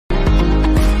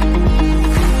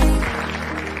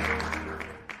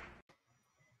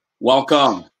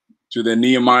Welcome to the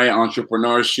Nehemiah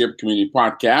Entrepreneurship Community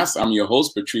Podcast. I'm your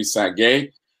host, Patrice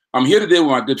Sagay. I'm here today with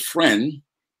my good friend,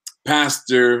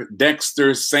 Pastor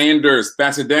Dexter Sanders.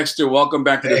 Pastor Dexter, welcome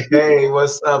back to the Hey,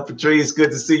 what's up, Patrice?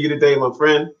 Good to see you today, my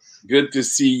friend. Good to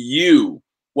see you.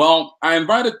 Well, I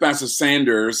invited Pastor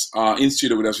Sanders in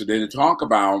studio with us today to talk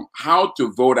about how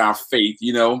to vote our faith.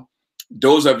 You know,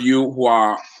 those of you who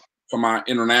are from our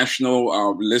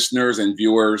international listeners and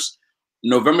viewers,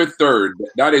 November 3rd,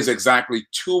 that is exactly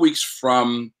 2 weeks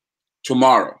from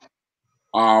tomorrow.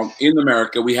 In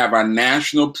America, we have our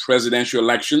national presidential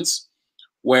elections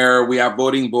where we are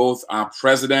voting both our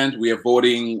president, we are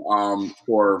voting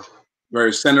for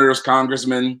various senators,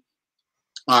 congressmen.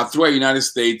 Throughout the United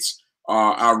States,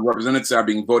 our representatives are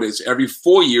being voted. It's every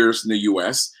 4 years in the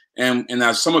U.S. And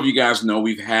as some of you guys know,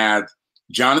 we've had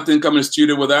Jonathan come in the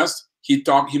studio with us. He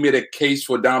made a case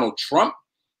for Donald Trump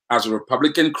as a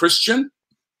Republican Christian.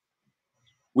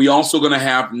 We also going to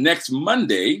have next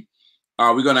Monday,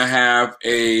 we're going to have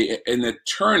an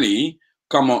attorney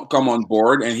come on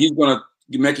board, and he's going to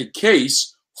make a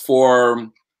case for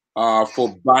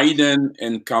Biden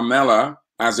and Kamala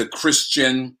as a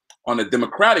Christian on the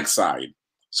Democratic side.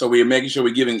 So we're making sure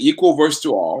we're giving equal voice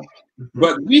to all.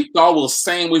 But we thought we'll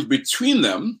sandwich between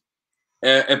them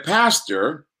a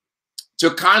pastor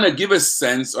to kind of give a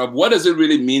sense of what does it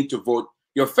really mean to vote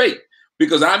your faith.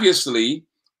 Because obviously,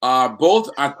 both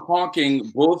are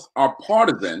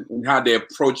partisan in how they're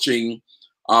approaching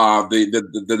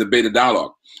the debate, the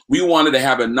dialogue. We wanted to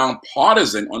have a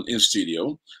nonpartisan in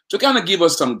studio to kind of give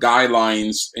us some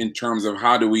guidelines in terms of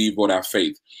how do we vote our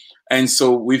faith. And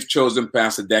so we've chosen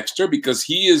Pastor Dexter because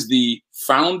he is the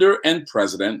founder and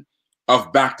president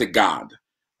of Back to God,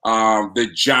 the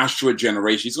Joshua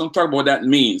generation. He's going to talk about what that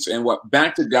means and what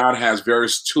Back to God has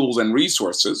various tools and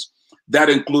resources that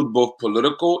include both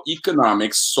political,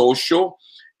 economic, social,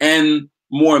 and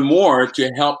more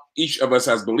to help each of us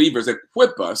as believers,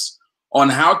 equip us on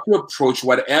how to approach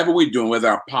whatever we're doing, whether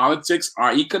our politics,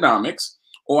 our economics,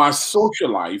 or our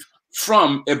social life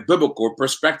from a biblical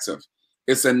perspective.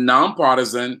 It's a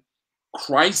nonpartisan,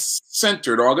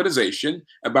 Christ-centered organization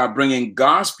about bringing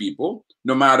God's people,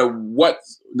 no matter what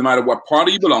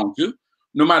party you belong to,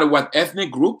 no matter what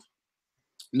ethnic group,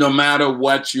 no matter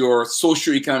what your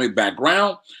socioeconomic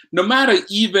background, no matter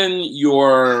even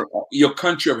your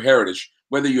country of heritage,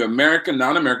 whether you're American,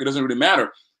 non-American, doesn't really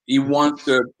matter. He wants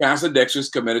Pastor Dexter is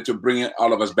committed to bringing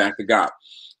all of us back to God.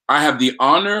 I have the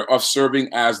honor of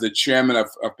serving as the chairman of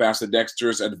Pastor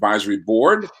Dexter's advisory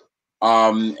board.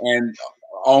 And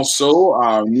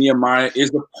also, Nehemiah is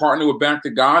a partner with Back to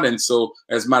God. And so,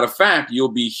 as a matter of fact,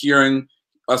 you'll be hearing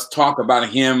us talk about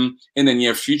him in the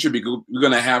near future because we're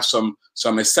going to have some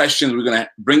sessions. We're going to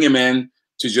bring him in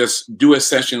to just do a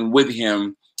session with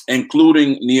him,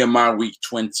 including Nehemiah Week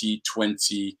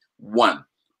 2021.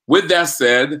 With that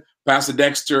said, Pastor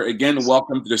Dexter, again,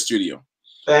 welcome to the studio.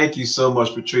 Thank you so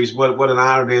much, Patrice. What an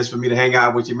honor it is for me to hang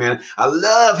out with you, man. I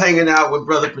love hanging out with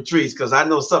Brother Patrice because I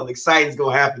know something exciting is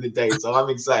going to happen today. So I'm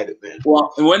excited, man.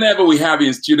 Well, whenever we have you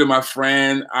in studio, my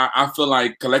friend, I feel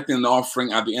like collecting an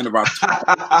offering at the end of our talk.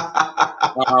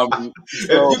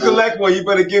 If you collect one, you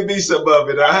better give me some of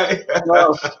it, all right?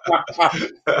 So,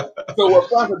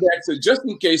 Pastor Dexter, just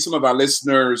in case some of our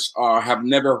listeners have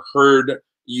never heard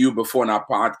you before in our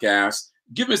podcast,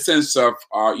 give a sense of,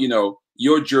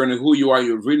 your journey, who you are.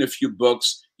 You've written a few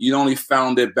books. You not only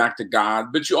founded Back to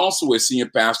God, but you also were a senior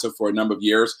pastor for a number of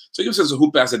years. So give us a sense of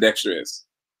who Pastor Dexter is.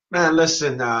 Man,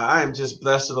 listen, I am just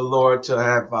blessed of the Lord to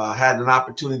have had an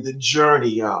opportunity to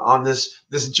journey on this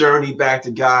journey back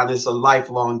to God. It's a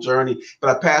lifelong journey.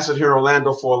 But I pastored here in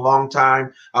Orlando for a long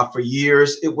time, for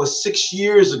years. It was 6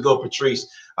 years ago, Patrice,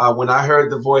 when I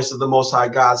heard the voice of the Most High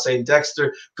God saying,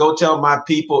 Dexter, go tell my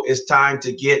people it's time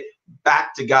to get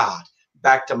back to God.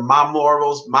 Back to my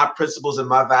morals, my principles, and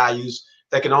my values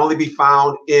that can only be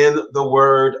found in the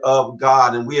Word of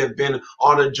God. And we have been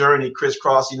on a journey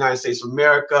crisscross the United States of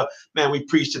America. Man, we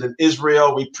preached it in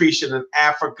Israel, we preached it in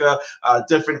Africa,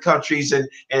 different countries, and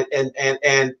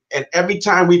every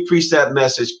time we preached that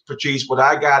message, Patrice, what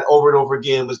I got over and over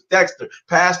again was, Dexter,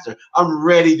 Pastor, I'm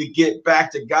ready to get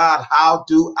back to God. How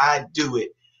do I do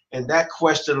it? And that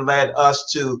question led us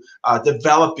to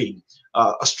developing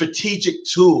strategic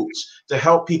tools to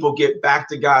help people get back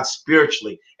to God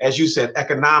spiritually, as you said,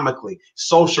 economically,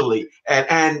 socially,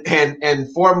 and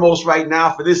foremost right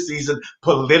now for this season,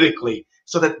 politically.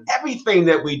 So that everything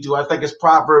that we do, I think as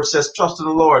Proverbs says, trust in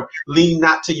the Lord, lean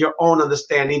not to your own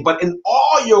understanding, but in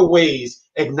all your ways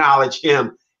acknowledge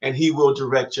him, and he will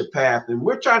direct your path. And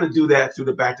we're trying to do that through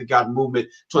the Back to God movement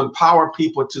to empower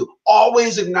people to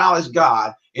always acknowledge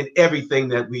God in everything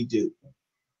that we do.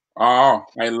 Oh,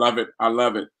 I love it. I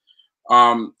love it.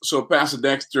 So Pastor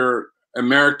Dexter,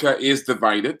 America is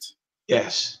divided.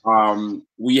 Yes.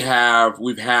 We've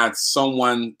had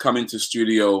someone come into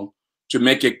studio to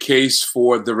make a case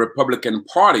for the Republican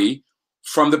Party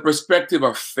from the perspective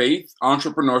of faith,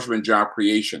 entrepreneurship, and job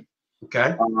creation.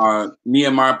 Okay.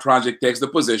 Nehemiah Project takes the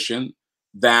position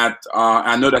that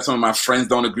I know that some of my friends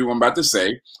don't agree with what I'm about to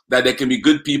say, that there can be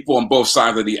good people on both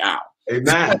sides of the aisle.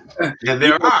 Amen. And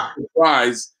there are.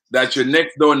 Surprised that your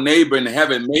next door neighbor in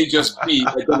heaven may just be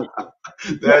a Democrat.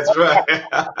 That's right.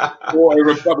 Or a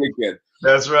Republican.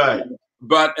 That's right.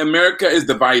 But America is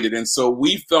divided, and so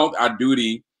we felt our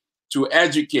duty to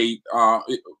educate.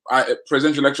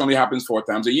 Presidential election only happens 4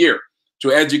 times a year.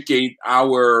 To educate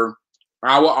our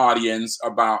audience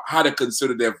about how to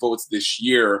consider their votes this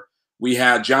year. We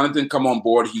had Jonathan come on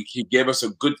board. He gave us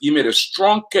he made a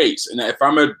strong case. And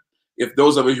if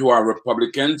those of you who are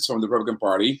Republicans from the Republican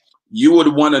Party, you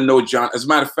would want to know John. As a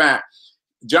matter of fact,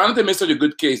 Jonathan made such a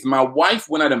good case. My wife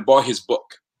went out and bought his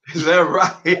book. Is that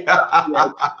right? He did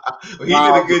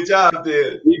a good job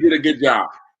there. He did a good job.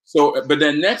 So, but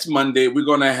then next Monday, we're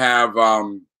going to have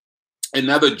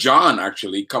another John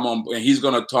actually come on, and he's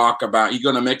going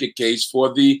to make a case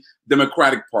for the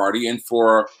Democratic Party and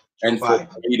for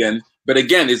Biden. But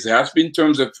again, it has to be in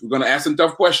terms of, we're going to ask some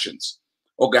tough questions.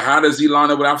 Okay, how does he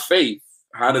line up with our faith?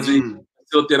 How does he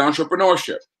facilitate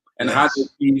entrepreneurship? And how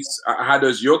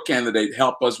does your candidate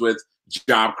help us with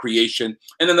job creation?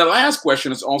 And then the last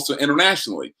question is also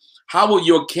internationally. How will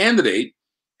your candidate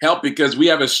help? Because we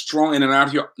have a strong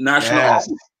international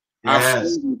audience. Our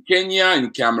friends in Kenya, in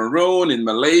Cameroon, in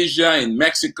Malaysia, in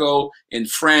Mexico, in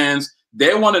France,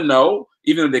 they want to know,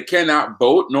 even if they cannot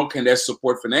vote, nor can they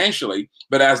support financially,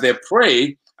 but as they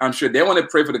pray, I'm sure they want to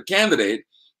pray for the candidate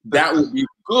that would be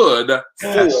good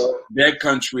for their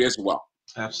country as well.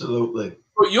 Absolutely.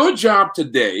 So your job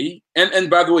today,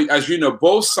 and by the way, as you know,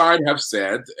 both sides have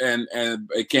said, and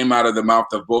it came out of the mouth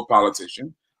of both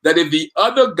politicians, that if the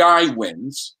other guy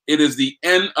wins, it is the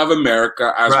end of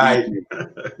America as we know.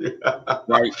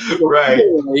 Right. So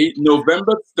today,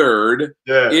 November 3rd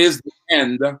is the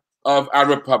end of our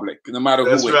republic, no matter who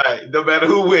wins. That's right. No matter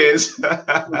who wins.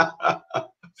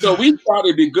 So we thought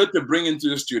it'd be good to bring into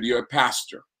the studio a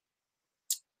pastor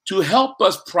to help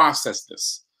us process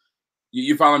this.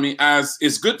 You follow me? As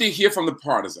it's good to hear from the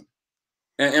partisan,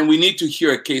 and we need to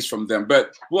hear a case from them,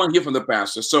 but we want to hear from the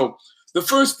pastor. So the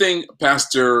first thing,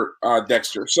 Pastor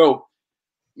Dexter, so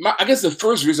I guess the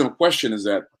first reasonable question is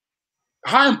that,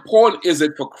 how important is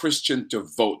it for Christian to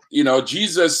vote? You know,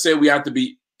 Jesus said we have to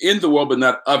be in the world, but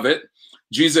not of it.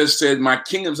 Jesus said, my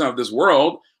kingdom's not of this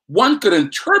world. One could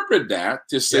interpret that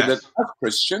to say that as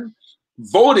Christian,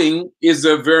 voting is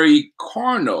a very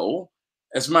carnal,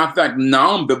 as a matter of fact,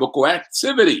 non-biblical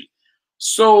activity.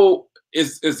 So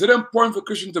is it important for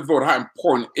Christians to vote? How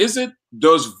important is it?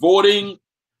 Does voting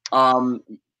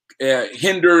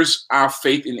hinders our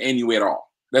faith in any way at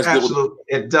all? Absolutely.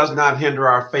 It does not hinder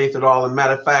our faith at all. As a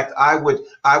matter of fact, I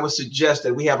would suggest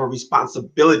that we have a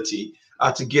responsibility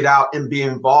to get out and be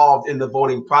involved in the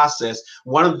voting process.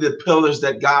 One of the pillars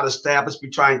that God established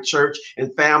between church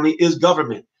and family is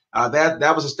government.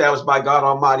 That was established by God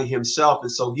Almighty himself.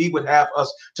 And so he would have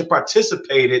us to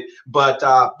participate in it, but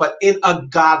in a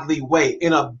godly way,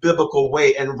 in a biblical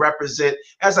way, and represent,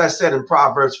 as I said in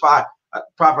Proverbs 5,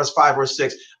 verse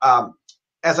 6,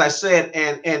 as I said,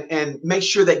 and make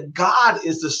sure that God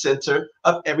is the center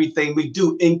of everything we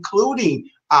do, including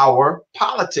our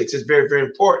politics. Is very, very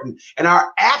important. And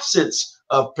our absence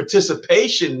of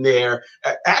participation there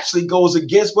actually goes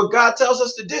against what God tells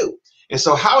us to do. And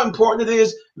so how important it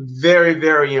is, very,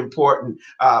 very important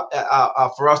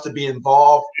for us to be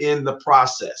involved in the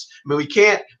process. I mean,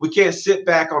 we can't sit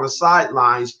back on the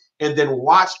sidelines and then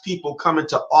watch people come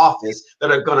into office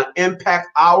that are going to impact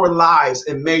our lives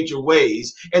in major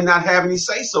ways and not have any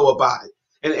say so about it.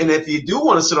 And if you do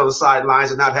want to sit on the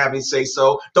sidelines and not have any say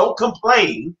so, don't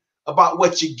complain about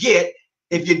what you get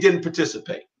if you didn't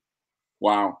participate.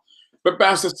 Wow. But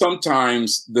Pastor,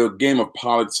 sometimes the game of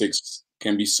politics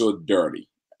can be so dirty.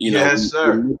 You know, yes,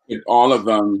 sir. We look at all of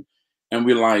them and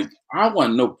we're like, I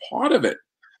want no part of it.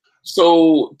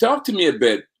 So talk to me a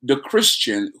bit, the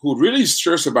Christian who really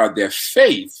stress about their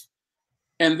faith,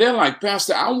 and they're like,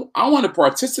 Pastor, I want to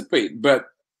participate, but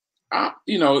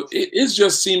it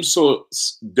just seems so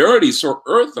dirty, so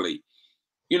earthly.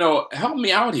 You know, help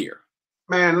me out here.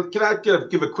 Man, can I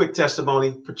give a quick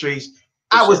testimony, Patrice?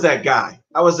 I was that guy.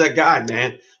 I was that guy,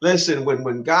 man. Listen,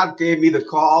 when God gave me the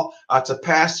call to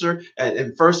pastor,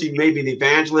 and first He made me an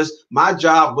evangelist, my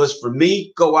job was for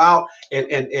me go out and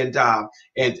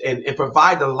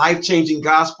provide the life-changing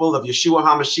gospel of Yeshua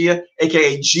HaMashiach,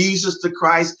 aka Jesus the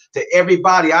Christ, to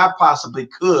everybody I possibly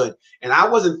could. And I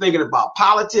wasn't thinking about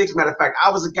politics. Matter of fact,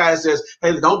 I was the guy that says,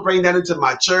 "Hey, don't bring that into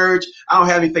my church. I don't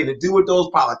have anything to do with those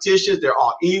politicians. They're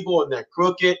all evil and they're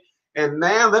crooked." And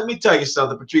man, let me tell you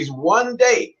something, Patrice. One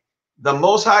day, the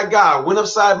Most High God went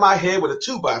upside my head with a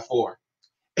 2x4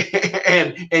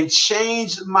 and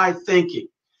changed my thinking.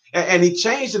 And He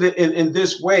changed it in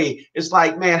this way. It's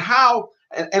like, man, how?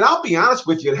 And I'll be honest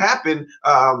with you, it happened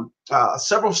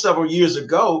several years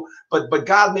ago. But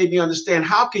God made me understand,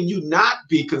 how can you not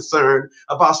be concerned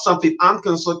about something I'm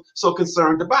so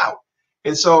concerned about?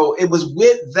 And so it was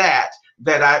with that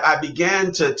I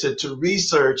began to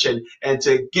research and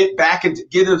to get back and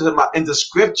get into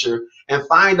scripture and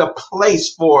find a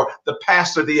place for the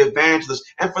pastor, the evangelist,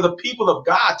 and for the people of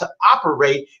God to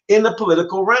operate in the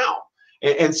political realm.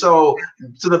 And so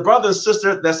to the brother and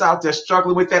sister that's out there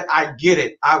struggling with that, I get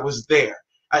it. I was there.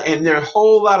 And there are a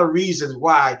whole lot of reasons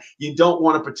why you don't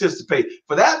want to participate.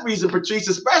 For that reason, Patrice,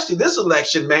 especially this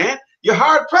election, man, you're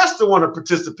hard pressed to want to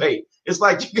participate. It's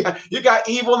like you got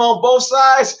evil on both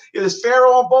sides. There's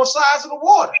Pharaoh on both sides of the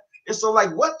water. And so, like,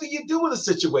 what do you do in a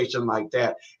situation like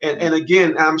that? And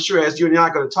again, I'm sure as you and I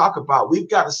are going to talk about, we've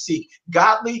got to seek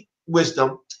godly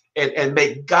wisdom and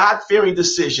make God-fearing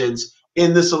decisions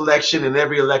in this election and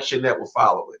every election that will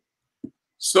follow it.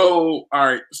 So, all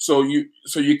right. So you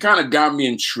kind of got me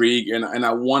intrigued, and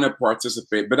I want to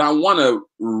participate, but I want to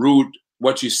root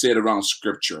what you said around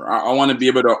scripture. I want to be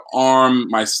able to arm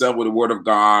myself with the word of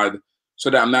God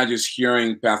so that I'm not just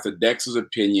hearing Pastor Dex's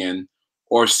opinion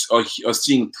or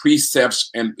seeing precepts.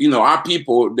 And, you know, our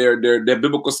people, they're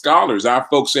biblical scholars. Our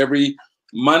folks, every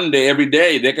Monday, every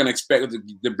day, they can expect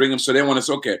to bring them. So they want to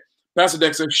say, okay, Pastor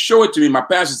Dex said, show it to me. My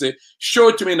pastor said, show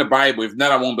it to me in the Bible. If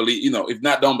not, I won't believe, if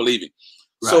not, don't believe it.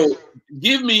 Right. So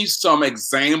give me some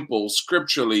examples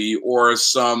scripturally or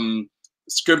some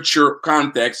scripture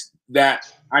context that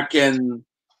can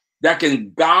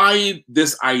guide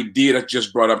this idea that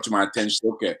just brought up to my attention.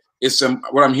 Okay, it's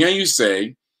what I'm hearing you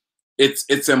say.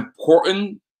 It's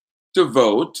important to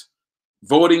vote.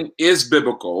 Voting is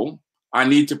biblical. I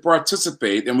need to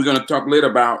participate, and we're going to talk later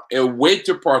about a way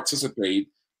to participate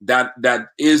that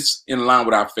is in line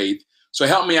with our faith. So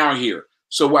help me out here.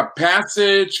 So what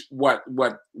passage, what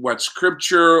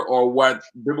scripture, or what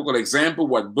biblical example,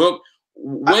 what book?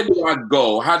 Where do I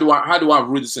go? How do I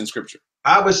root this in scripture?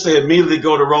 I would say immediately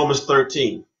go to Romans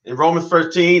 13. In Romans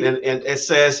 13, and it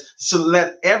says, so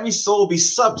let every soul be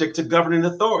subject to governing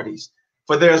authorities,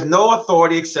 for there is no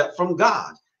authority except from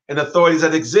God, and authorities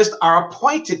that exist are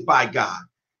appointed by God.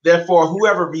 Therefore,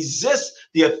 whoever resists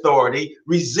the authority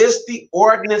resists the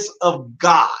ordinance of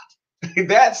God.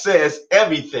 That says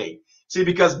everything. See,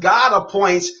 because God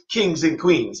appoints kings and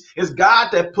queens. It's God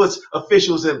that puts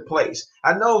officials in place.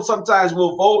 I know sometimes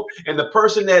we'll vote and the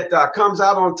person that comes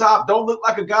out on top don't look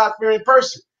like a God-fearing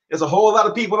person. There's a whole lot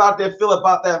of people out there feel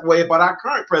about that way about our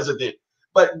current president.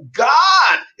 But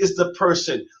God is the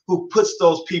person who puts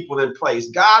those people in place.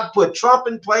 God put Trump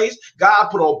in place. God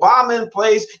put Obama in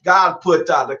place. God put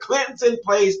the Clintons in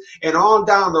place, and on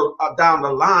down the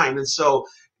line. And so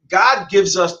God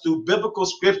gives us through biblical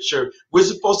scripture, we're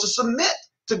supposed to submit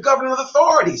to governing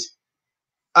authorities.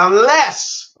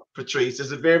 Unless, Patrice,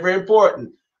 this is very, very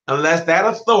important, unless that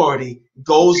authority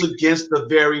goes against the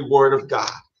very word of God.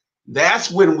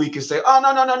 That's when we can say, oh,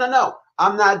 no,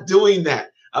 I'm not doing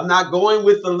that. I'm not going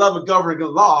with the love of governing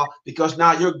law, because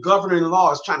now your governing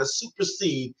law is trying to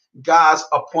supersede God's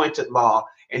appointed law,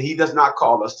 and he does not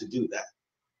call us to do that.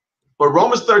 But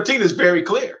Romans 13 is very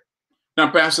clear. Now,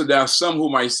 Pastor, there are some who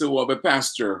might say, well, but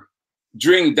Pastor,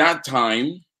 during that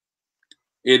time,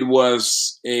 it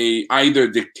was either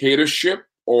dictatorship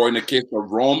or, in the case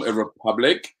of Rome, a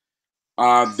republic.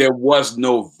 There was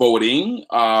no voting.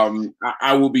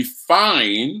 I will be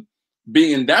fine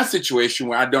being in that situation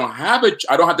where I don't have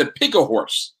to pick a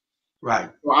horse. Right.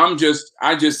 So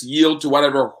I just yield to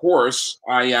whatever horse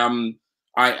I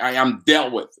am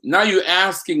dealt with. Now you're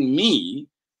asking me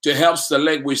to help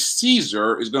select which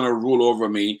Caesar is going to rule over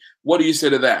me. What do you say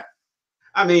to that?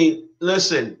 I mean,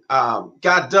 listen,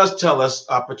 God does tell us,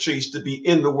 Patrice, to be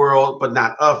in the world, but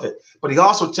not of it. But he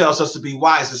also tells us to be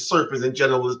wise as serpents and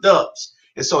gentle as doves.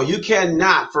 And so you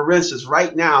cannot, for instance,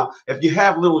 right now, if you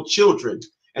have little children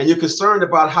and you're concerned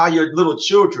about how your little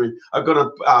children are going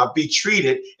to be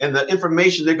treated and the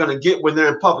information they're going to get when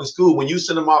they're in public school, when you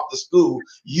send them off to school,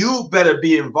 you better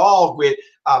be involved with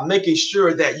making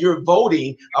sure that you're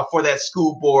voting for that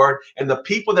school board and the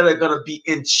people that are going to be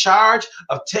in charge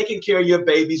of taking care of your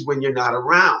babies when you're not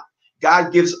around.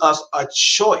 God gives us a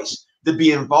choice to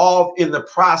be involved in the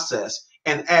process.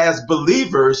 And as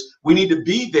believers, we need to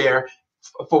be there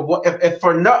for what, if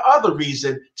for no other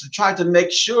reason, to try to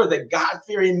make sure that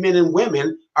God-fearing men and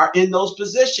women are in those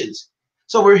positions.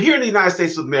 So we're here in the United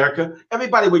States of America.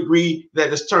 Everybody would agree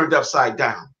that it's turned upside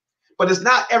down, but it's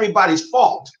not everybody's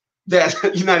fault that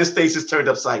the United States is turned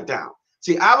upside down.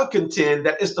 See, I would contend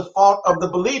that it's the fault of the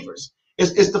believers.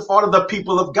 It's the fault of the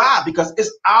people of God, because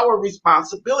it's our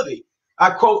responsibility. I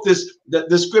quote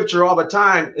the scripture all the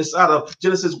time. It's out of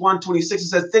Genesis 1:26. It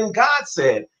says, then God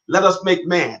said, let us make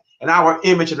man in our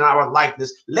image and our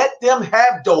likeness. Let them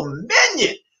have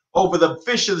dominion over the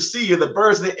fish of the sea, and the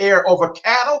birds of the air, over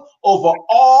cattle, over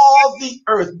all the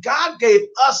earth. God gave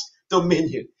us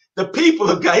dominion. The people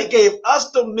of God, he gave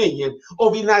us dominion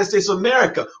over the United States of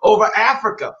America, over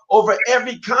Africa, over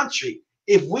every country.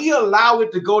 If we allow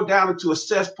it to go down into a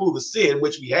cesspool of sin,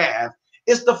 which we have,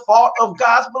 it's the fault of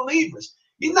God's believers.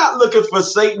 He's not looking for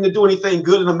Satan to do anything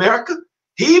good in America.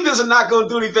 Heathens are not going to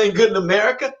do anything good in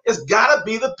America. It's got to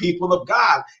be the people of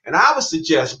God. And I would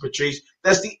suggest, Patrice,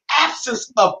 that's the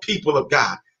absence of people of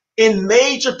God in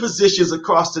major positions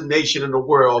across the nation and the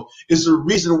world is the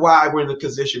reason why we're in the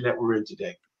position that we're in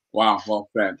today. Wow, well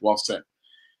said, well said.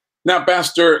 Now,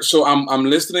 Pastor, so I'm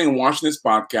listening and watching this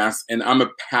podcast, and I'm a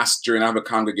pastor and I have a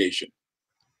congregation.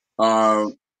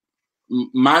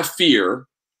 My fear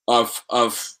of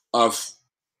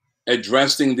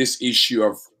addressing this issue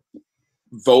of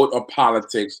vote or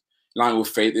politics along with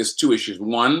faith is two issues.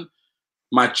 One,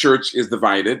 my church is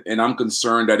divided, and I'm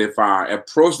concerned that if I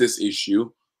approach this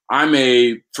issue, I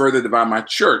may further divide my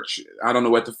church. I don't know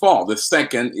where to fall. The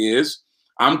second is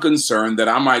I'm concerned that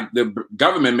the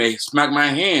government may smack my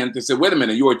hand to say, wait a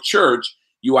minute, you're a church.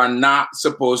 You are not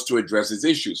supposed to address these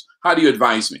issues. How do you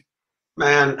advise me?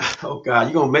 Man, oh God,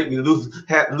 you're going to make me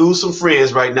lose some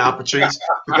friends right now, Patrice,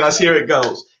 because here it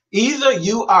goes. Either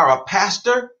you are a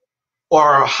pastor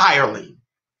or a hireling.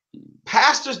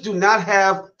 Pastors do not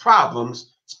have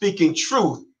problems speaking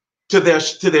truth to their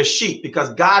sheep,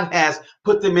 because God has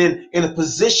put them in a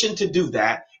position to do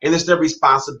that, and it's their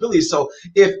responsibility. So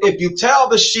if you tell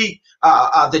the sheep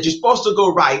that you're supposed to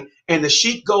go right and the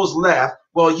sheep goes left,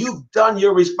 well, you've done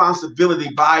your responsibility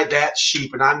by that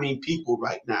sheep, and I mean people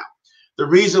right now. The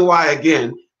reason why,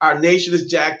 again, our nation is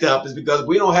jacked up is because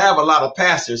we don't have a lot of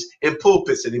pastors in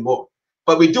pulpits anymore,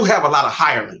 but we do have a lot of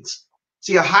hirelings.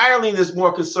 See, a hireling is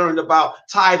more concerned about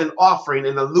tithe and offering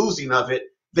and the losing of it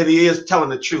than he is telling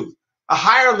the truth. A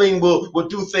hireling will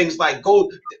do things like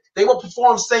they will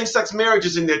perform same-sex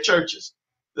marriages in their churches.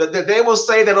 They will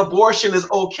say that abortion is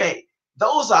okay.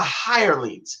 Those are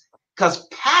hirelings, because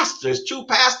pastors, true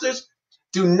pastors,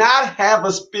 do not have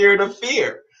a spirit of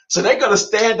fear. So they're going to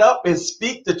stand up and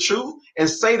speak the truth and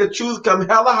say the truth come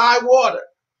hell or high water.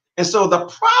 And so the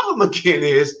problem again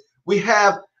is we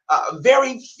have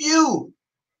very few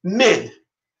men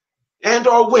and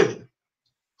or women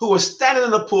who are standing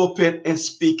in the pulpit and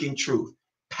speaking truth.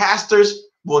 Pastors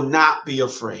will not be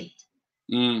afraid.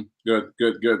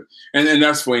 Good. And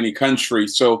that's for any country.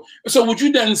 So would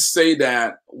you then say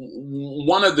that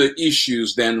one of the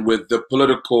issues then with the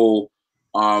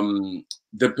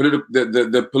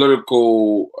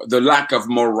lack of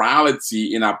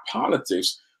morality in our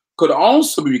politics could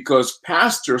also be because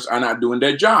pastors are not doing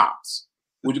their jobs?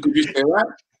 Could you say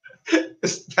that?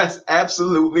 That's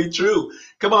absolutely true.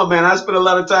 Come on, man. I spent a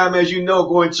lot of time, as you know,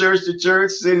 going church to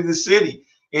church, city to city,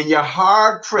 and you're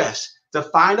hard pressed to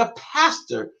find a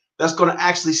pastor that's going to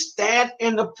actually stand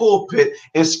in the pulpit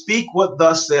and speak what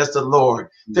thus says the Lord.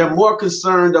 They're more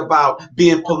concerned about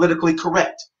being politically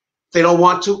correct. They don't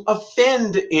want to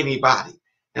offend anybody.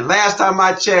 And last time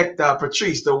I checked,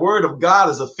 Patrice, the word of God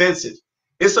is offensive.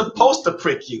 It's supposed to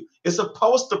prick you. It's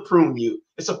supposed to prune you.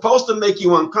 It's supposed to make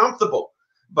you uncomfortable.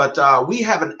 But we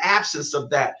have an absence of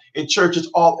that in churches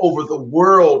all over the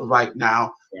world right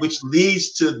now, which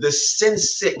leads to this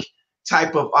sin-sick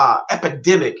type of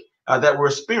epidemic that we're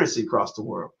experiencing across the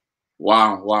world.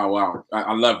 Wow.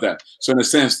 I love that. So in a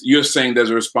sense, you're saying there's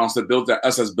a responsibility that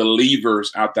us as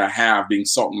believers out there have, being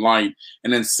salt and light.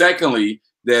 And then secondly,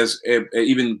 there's an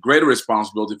even greater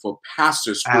responsibility for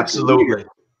pastors. Absolutely.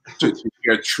 To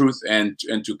share truth and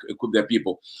to equip their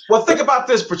people. Well, think about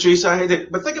this, Patrice.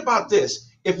 But think about this.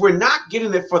 If we're not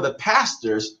getting it for the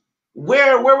pastors,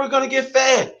 where are we going to get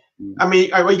fed? I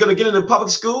mean, are we going to get it in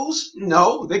public schools?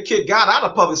 No, they kicked God out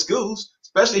of public schools.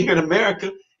 especially here in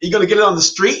America. You're going to get it on the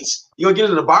streets. You're going to get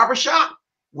it in the barbershop.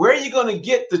 Where are you going to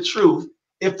get the truth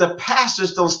if the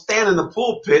pastors don't stand in the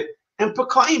pulpit and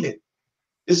proclaim it?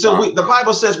 And so the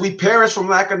Bible says we perish from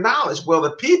lack of knowledge. Well,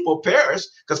 the people perish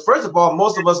because, first of all,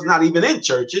 most of us are not even in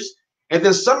churches. And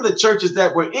then some of the churches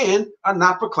that we're in are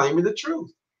not proclaiming the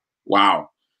truth. Wow.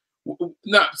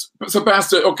 Now, so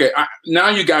Pastor, okay, now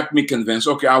you got me convinced.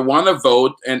 Okay, I want to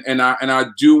vote, and I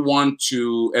do want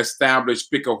to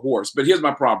pick a horse. But here's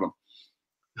my problem.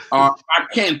 I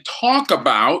can't talk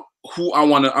about who I'm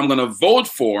going to vote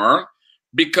for,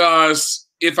 because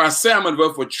if I say I'm going to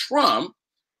vote for Trump,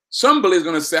 somebody's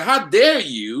going to say, how dare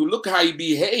you? Look how he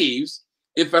behaves.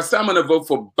 If I say I'm going to vote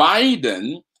for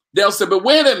Biden, they'll say, but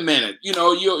wait a minute, you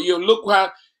look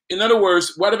how, in other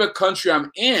words, whatever country I'm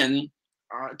in,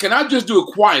 can I just do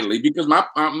it quietly? Because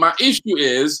my issue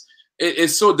is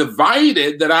it's so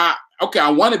divided that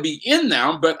I want to be in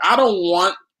now, but I don't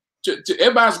want to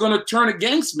everybody's going to turn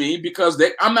against me because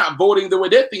I'm not voting the way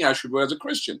they think I should vote as a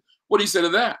Christian. What do you say to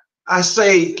that? I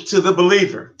say to the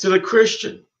believer, to the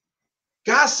Christian,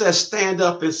 God says, stand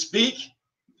up and speak,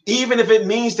 even if it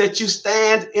means that you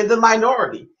stand in the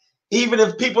minority, even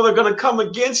if people are going to come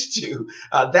against you.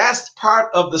 That's part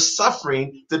of the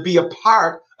suffering, to be a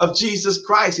part of Jesus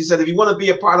Christ. He said, if you want to be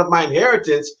a part of my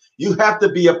inheritance, you have to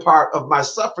be a part of my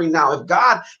suffering. Now, if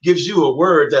God gives you a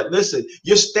word that, listen,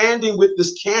 you're standing with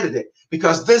this candidate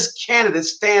because this candidate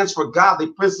stands for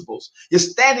godly principles. You're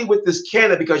standing with this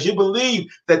candidate because you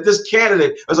believe that this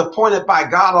candidate is appointed by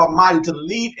God Almighty to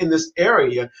lead in this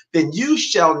area, then you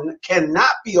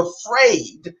cannot be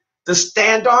afraid to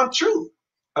stand on truth.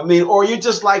 I mean, or you're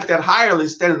just like that hireling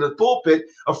standing in the pulpit,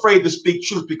 afraid to speak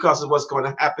truth because of what's going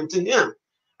to happen to him.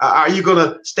 Are you going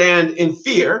to stand in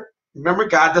fear? Remember,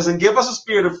 God doesn't give us a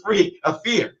spirit of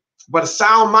fear, but a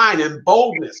sound mind and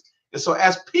boldness. And so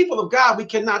as people of God, we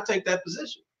cannot take that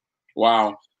position.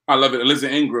 Wow. I love it.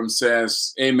 Elizabeth Ingram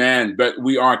says, amen. But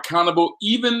we are accountable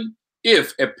even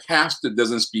if a pastor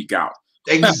doesn't speak out.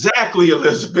 Exactly,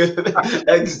 Elizabeth.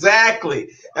 Exactly.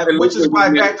 And which is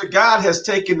why Dr. God has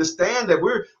taken the stand that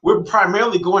we're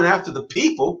primarily going after the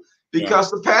people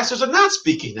because the pastors are not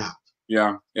speaking out.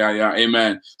 Yeah.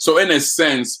 Amen. So in a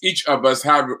sense, each of us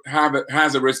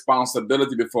has a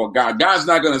responsibility before God. God's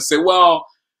not going to say, well,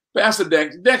 Pastor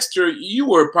Dexter, you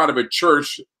were part of a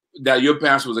church that your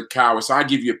pastor was a coward, so I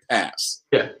give you a pass.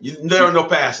 Yeah, there are no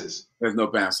passes. There's no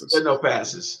passes. There are no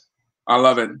passes. I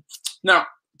love it. Now,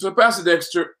 so Pastor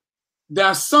Dexter, there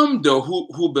are some, though,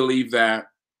 who believe that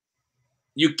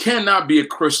you cannot be a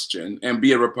Christian and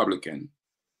be a Republican,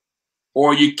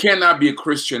 or you cannot be a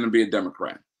Christian and be a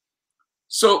Democrat.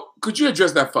 So could you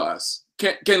address that for us?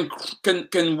 Can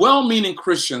well-meaning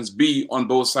Christians be on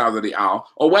both sides of the aisle,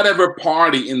 or whatever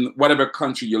party in whatever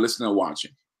country you're listening or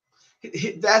watching?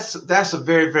 That's a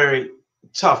very, very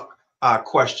tough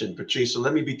question, Patrice. So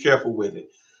let me be careful with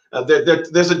it.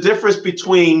 There's a difference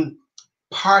between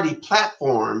party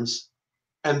platforms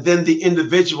and then the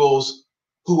individuals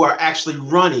who are actually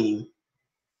running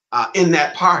in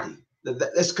that party.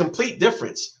 That's a complete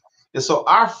difference. And so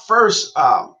our first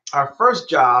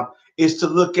job is to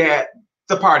look at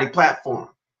the party platform,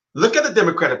 look at the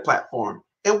Democratic platform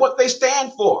and what they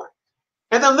stand for,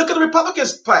 and then look at the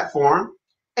Republicans platform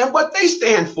and what they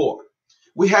stand for.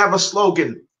 We have a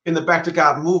slogan in the Back to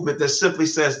God movement that simply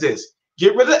says this: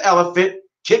 get rid of the elephant,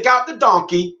 kick out the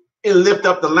donkey, and lift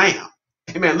up the lamb.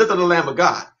 Amen. Lift up the Lamb of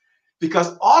God.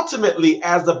 Because ultimately,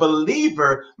 as a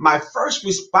believer, my first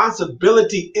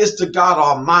responsibility is to God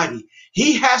Almighty.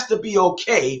 He has to be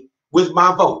okay with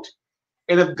my vote.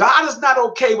 And if God is not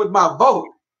okay with my vote,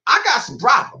 I got some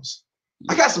problems.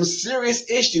 I got some serious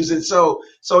issues. And so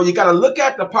you got to look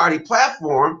at the party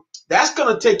platform. That's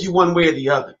going to take you one way or the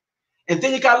other. And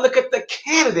then you got to look at the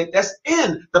candidate that's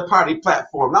in the party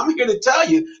platform. Now, I'm here to tell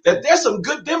you that there's some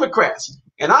good Democrats,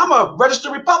 and I'm a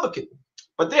registered Republican,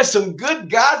 but there's some good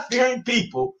God-fearing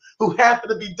people who happen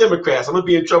to be Democrats. I'm going to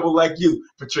be in trouble like you,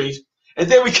 Patrice. And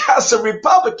then we got some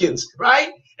Republicans,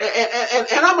 right?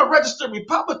 And I'm a registered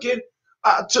Republican,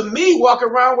 to me, walk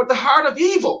around with the heart of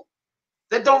evil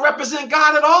that don't represent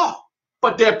God at all.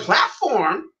 But their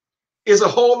platform is a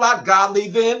whole lot godly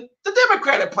than the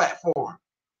Democratic platform.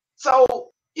 So,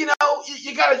 you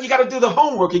gotta do the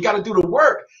homework, you gotta do the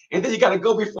work, and then you gotta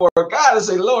go before God and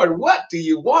say, Lord, what do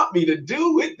you want me to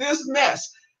do with this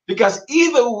mess? Because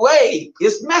either way,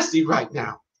 it's messy right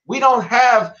now. We don't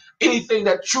have anything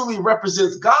that truly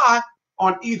represents God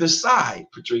on either side,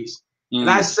 Patrice. And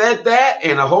I said that,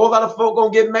 and a whole lot of folk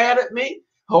gonna get mad at me.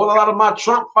 A whole lot of my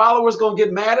Trump followers gonna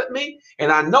get mad at me.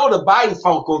 And I know the Biden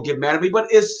folk gonna get mad at me, but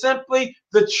it's simply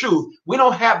the truth. We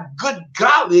don't have good,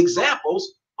 godly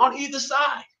examples on either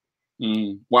side.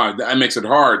 Wow, that makes it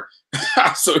hard.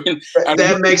 So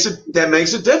that makes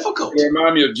it difficult. It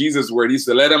reminds me of Jesus' word. He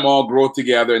said, "Let them all grow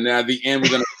together," and at the end,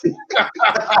 we're gonna.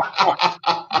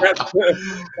 that's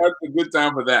a good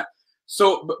time for that.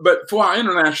 So, but for our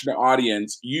international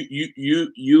audience,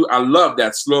 I love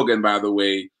that slogan, by the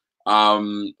way.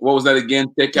 What was that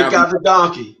again? Take out the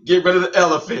donkey, get rid of the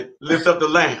elephant, lift up the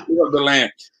lamb. Lift up the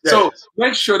lamb. Yes. So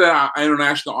make sure that our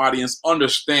international audience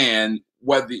understand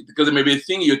because maybe the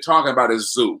thing you're talking about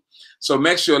is zoo. So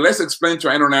make sure, let's explain to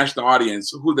our international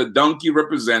audience who the donkey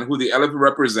represent, who the elephant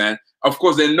represent. Of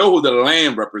course, they know who the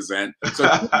lamb represent. So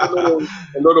a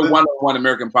little one-on-one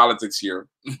American politics here.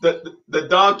 The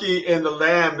donkey and the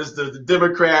lamb is the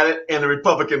Democratic and the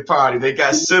Republican Party. They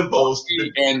got symbols.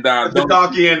 And the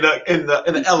donkey and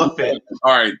the elephant.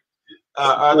 All right.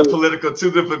 Are the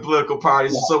two different political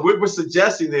parties. So what we're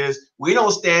suggesting is we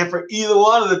don't stand for either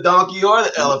one of the donkey or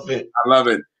the elephant. I love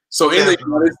it. So in the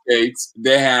United States,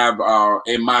 they have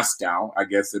a Moscow, I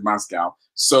guess, in Moscow.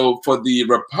 So for the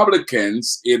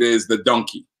Republicans, it is the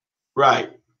donkey. Right.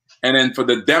 And then for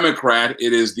the Democrat,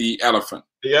 it is the elephant.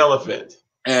 The elephant.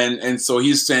 And so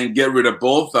he's saying get rid of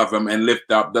both of them and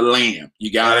lift up the lamb.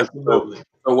 You got it? Absolutely.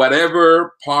 So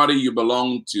whatever party you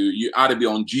belong to, you ought to be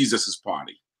on Jesus's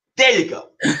party. There you go.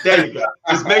 There you go.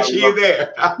 Just make sure you're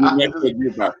there.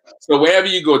 So wherever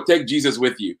you go, take Jesus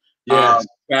with you. Yes.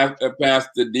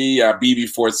 Pastor D, BB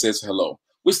Ford says hello.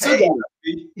 We still got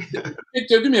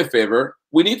Victor, do me a favor.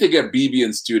 We need to get BB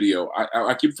in studio.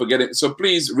 I keep forgetting. So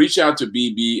please reach out to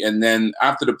BB, and then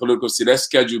after the political scene, let's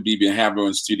schedule BB and have her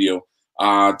in studio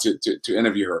to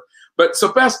interview her. But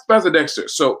so Pastor Dexter,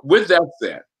 so with that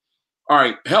said, all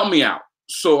right, help me out.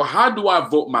 So how do I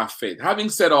vote my faith? Having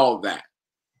said all that,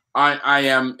 I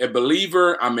am a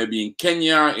believer. I may be in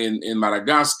Kenya, in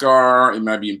Madagascar, it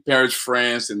might be in Paris,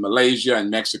 France, in Malaysia, in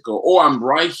Mexico, or I'm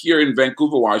right here in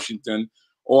Vancouver, Washington,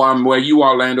 or I'm where you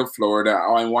are, Orlando, Florida,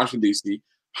 or in Washington, D.C.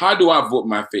 How do I vote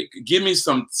my faith? Give me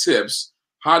some tips.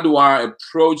 How do I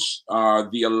approach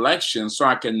the election so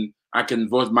I can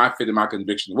vote my faith and my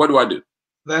conviction? What do I do?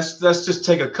 Let's just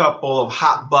take a couple of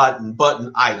hot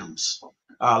button items.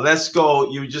 Let's go.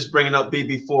 You were just bringing up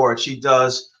BB Ford. She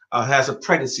has a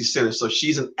pregnancy center, so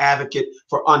she's an advocate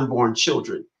for unborn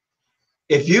children.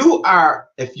 If you are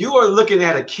looking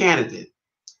at a candidate,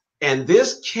 and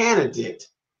this candidate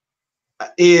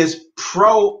is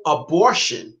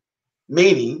pro-abortion,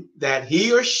 meaning that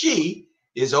he or she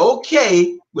is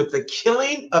okay with the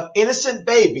killing of innocent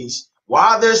babies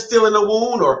while they're still in the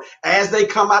womb or as they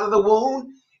come out of the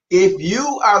womb, if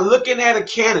you are looking at a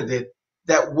candidate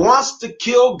that wants to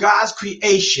kill God's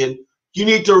creation, you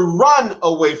need to run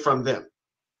away from them.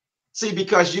 See,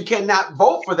 because you cannot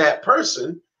vote for that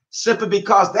person simply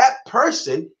because that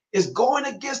person is going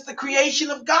against the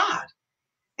creation of God.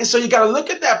 And so you got to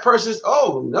look at that person as,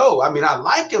 oh no, I mean, I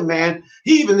like him, man.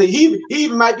 He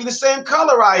even might be the same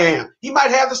color I am. He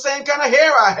might have the same kind of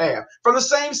hair I have, from the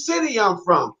same city I'm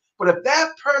from. But if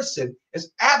that person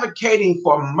is advocating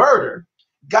for murder,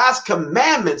 God's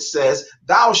commandment says,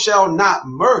 thou shalt not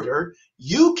murder.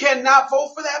 You cannot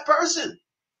vote for that person.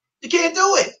 You can't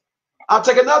do it. I'll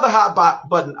take another hot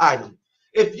button item.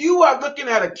 If you are looking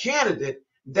at a candidate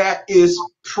that is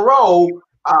pro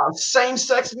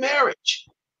same-sex marriage,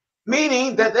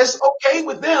 meaning that it's okay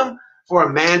with them for a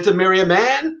man to marry a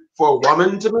man, for a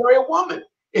woman to marry a woman.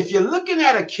 If you're looking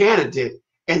at a candidate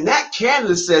and that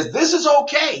candidate says this is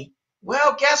okay,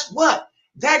 well, guess what?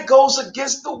 That goes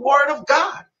against the word of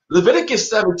God. Leviticus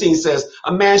 17 says,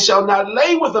 a man shall not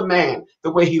lay with a man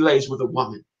the way he lays with a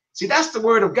woman. See, that's the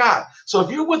word of God. So if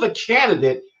you're with a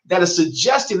candidate that is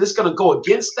suggesting it's going to go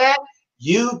against that,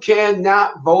 you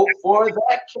cannot vote for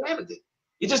that candidate.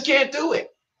 You just can't do it.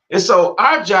 And so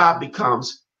our job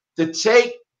becomes to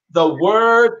take the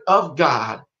word of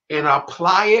God and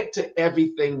apply it to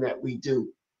everything that we do.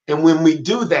 And when we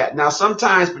do that, now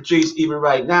sometimes, Patrice, even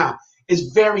right now,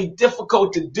 it's very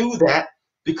difficult to do that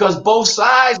because both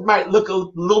sides might look a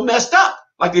little messed up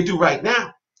like they do right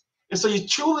now. And so you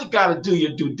truly got to do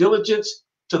your due diligence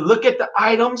to look at the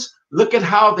items, look at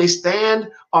how they stand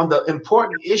on the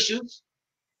important issues,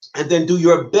 and then do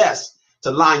your best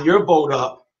to line your vote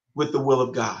up with the will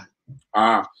of God.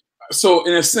 So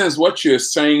in a sense, what you're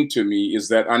saying to me is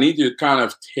that I need to kind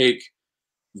of take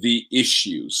the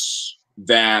issues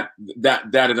that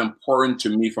is important to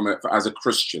me as a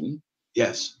Christian.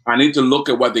 Yes. I need to look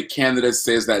at what the candidate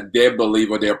says that they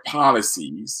believe or their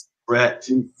policies. Correct.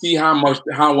 And see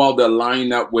how well they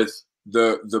line up with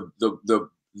the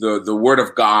word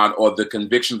of God or the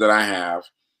conviction that I have.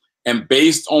 And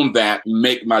based on that,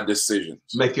 make my decisions.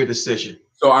 Make your decision.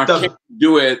 So I can't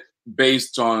do it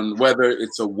based on whether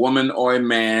it's a woman or a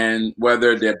man,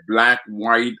 whether they're black,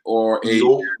 white, or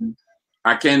Asian.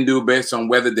 I can do based on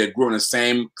whether they grew in the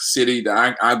same city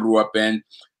that I grew up in.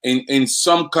 In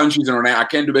some countries in Iran, I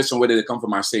can't do based on whether they come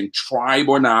from my same tribe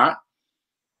or not.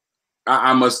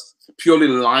 I must purely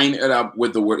line it up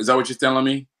with the word. Is that what you're telling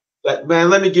me? But man,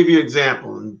 let me give you an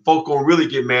example. And folk gonna really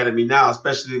get mad at me now,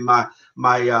 especially my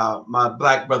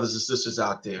black brothers and sisters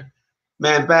out there.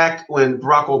 Man, back when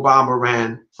Barack Obama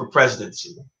ran for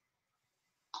presidency,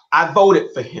 I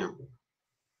voted for him.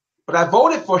 But I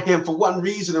voted for him for one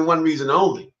reason and one reason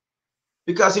only,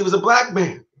 because he was a black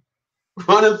man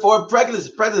running for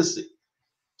presidency.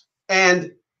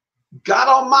 And God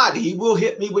Almighty, he will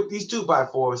hit me with these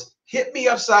 2x4s, hit me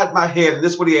upside my head. And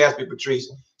this is what he asked me,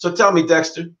 Patrice. So tell me,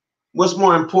 Dexter, what's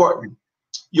more important,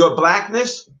 your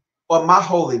blackness or my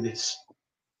holiness?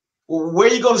 Where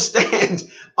are you going to stand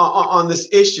on this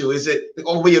issue? Is it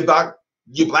over your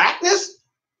blackness,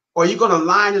 or are you going to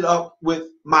line it up with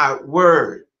my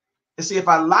word? And see, if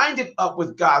I lined it up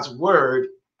with God's word,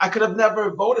 I could have never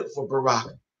voted for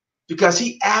Barack, because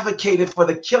he advocated for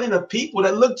the killing of people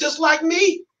that look just like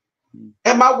me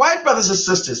and my white brothers and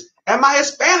sisters and my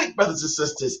Hispanic brothers and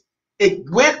sisters. It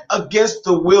went against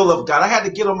the will of God. I had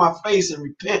to get on my face and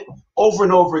repent over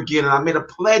and over again. And I made a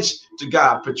pledge to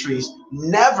God, Patrice,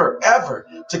 never, ever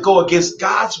to go against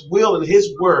God's will and his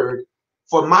word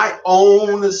for my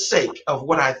own sake of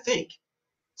what I think.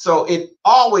 So it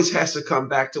always has to come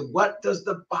back to, what does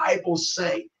the Bible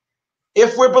say?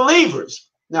 If we're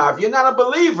believers. Now, if you're not a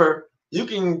believer, you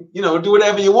can, do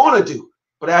whatever you want to do.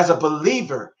 But as a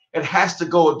believer, it has to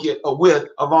go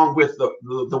along with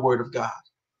the word of God.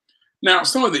 Now,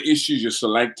 some of the issues you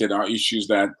selected are issues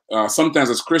that sometimes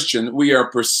as Christian, we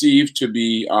are perceived to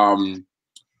be,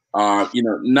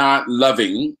 not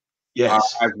loving.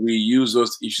 Yes. As we use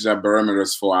those issues as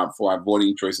barometers for our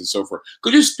voting choice and so forth.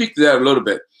 Could you speak to that a little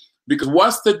bit? Because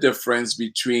what's the difference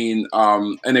between,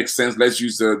 in a sense, let's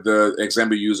use the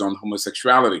example you use on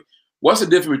homosexuality. What's the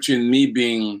difference between me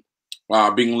being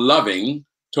loving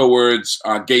towards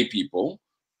gay people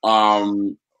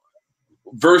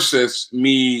versus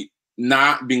me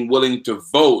not being willing to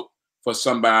vote for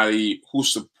somebody who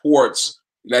supports,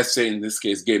 let's say in this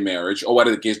case, gay marriage, or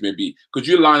whatever the case may be? Could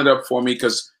you line it up for me?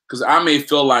 Because I may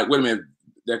feel like, wait a minute,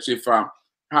 actually,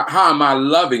 how am I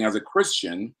loving as a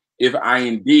Christian if I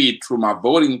indeed, through my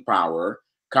voting power,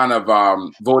 kind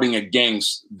of voting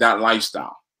against that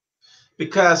lifestyle?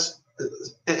 Because,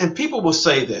 and people will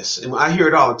say this, and I hear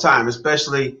it all the time,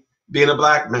 especially being a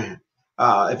black man.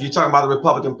 If you're talking about the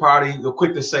Republican Party, they're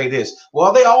quick to say this.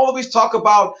 Well, they always talk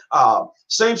about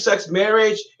same-sex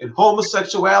marriage and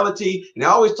homosexuality, and they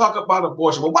always talk about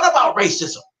abortion. Well, what about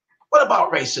racism? What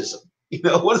about racism?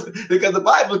 Because the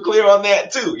Bible is clear on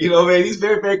that too. He's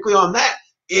very, very clear on that.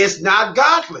 It's not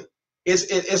godly.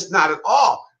 It's not at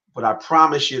all. But I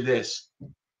promise you this,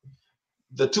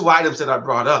 the two items that I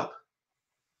brought up,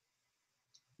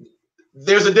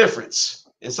 there's a difference.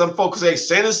 And some folks say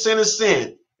sin is sin is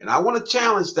sin. And I want to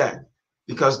challenge that,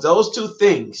 because those two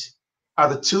things are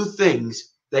the two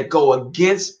things that go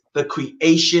against the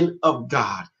creation of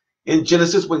God. In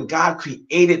Genesis, when God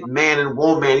created man and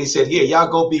woman, he said, here,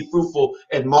 y'all go be fruitful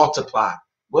and multiply.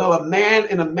 Well, a man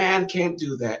and a man can't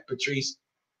do that, Patrice.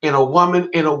 And a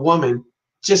woman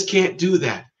just can't do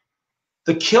that.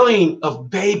 The killing of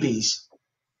babies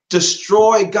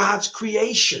destroy God's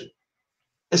creation.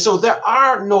 And so there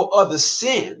are no other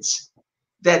sins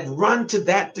that run to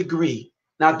that degree.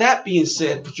 Now, that being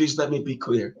said, Patrice, let me be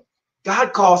clear.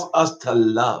 God calls us to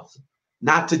love,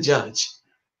 not to judge.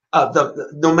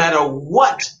 No matter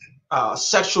what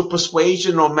sexual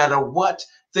persuasion, no matter what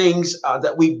things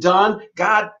that we've done,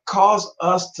 God calls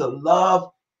us to love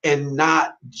and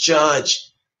not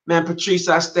judge. Man, Patrice,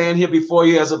 I stand here before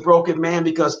you as a broken man,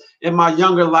 because in my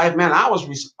younger life, man, I was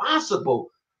responsible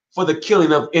for the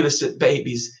killing of innocent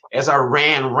babies as I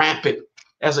ran rampant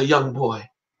as a young boy.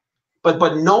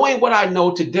 But knowing what I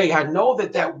know today, I know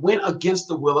that went against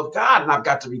the will of God, and I've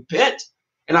got to repent.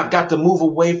 And I've got to move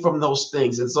away from those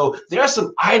things. And so there are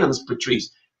some items,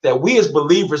 Patrice, that we as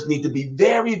believers need to be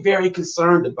very, very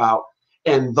concerned about.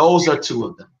 And those are two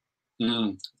of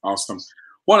them. Awesome.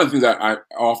 One of the things that I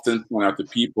often point out to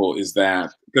people is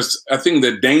that, because I think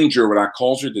the danger with our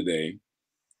culture today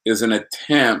is an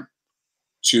attempt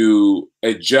to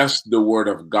adjust the word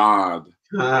of God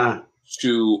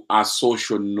to our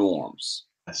social norms.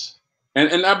 Yes.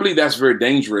 And I believe that's very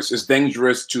dangerous. It's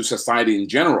dangerous to society in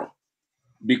general.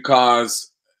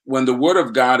 Because when the word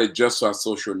of God adjusts our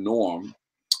social norm,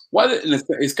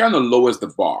 it's kind of lowers the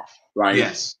bar, right?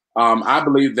 Yes. I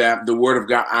believe that the word of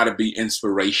God ought to be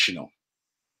inspirational.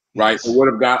 right? Yes. The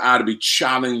word of God ought to be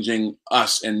challenging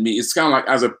us and me. It's kind of like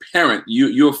as a parent,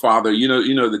 you're a father, you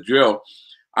know the drill.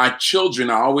 Our children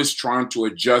are always trying to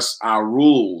adjust our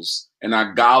rules and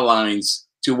our guidelines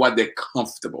to what they're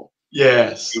comfortable.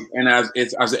 Yes. And as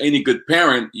any good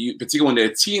parent, particularly when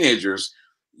they're teenagers,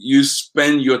 you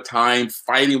spend your time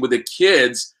fighting with the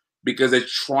kids because they're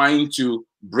trying to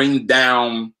bring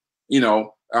down,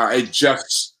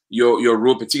 adjust your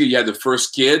rule. Particularly, you had the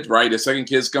first kid, right? The second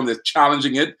kids come, they're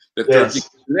challenging it. The third kid,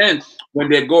 and then when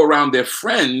they go around their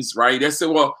friends, right? They say,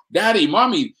 "Well, Daddy,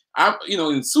 Mommy,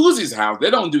 in Susie's house, they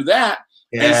don't do that."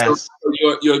 Yes. And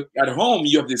so you're at home.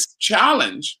 You have this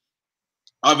challenge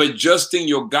of adjusting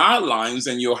your guidelines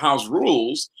and your house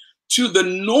rules to the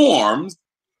norms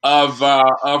of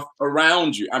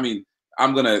around you. I mean,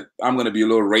 I'm gonna be a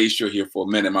little racial here for a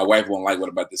minute. My wife won't like what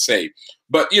I'm about to say,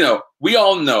 but we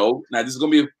all know now. This is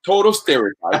gonna be a total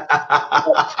stereotype.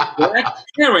 Black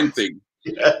parenting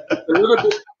is a little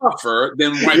bit tougher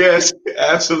than white. Yes,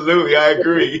 absolutely, I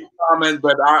agree. Comment,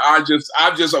 but I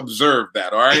just observed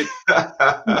that. All right.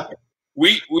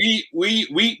 We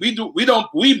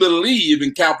believe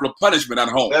in capital punishment at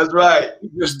home. That's right. We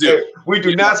just do. We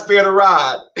do not spare the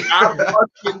rod. I'm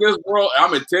in this world.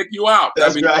 I'm gonna take you out.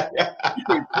 That's right. You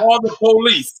can call the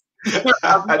police.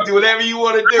 I do whatever you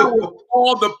want to do. I will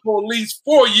call the police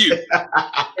for you.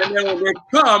 And then when they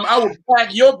come, I will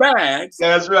pack your bags.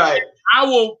 That's right. I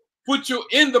will put you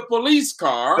in the police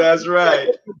car. That's right.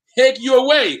 Take you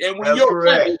away. And when you're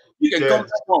ready, you can come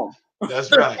back home.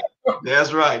 That's right.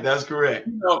 That's right. That's correct.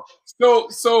 So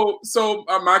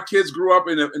my kids grew up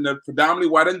in a predominantly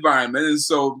white environment, and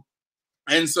so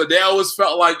they always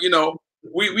felt like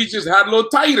we just had a little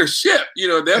tighter ship.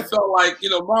 They felt like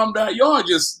Mom, Dad,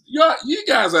 you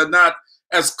guys are not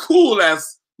as cool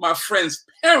as my friends'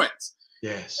 parents.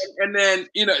 Yes. And then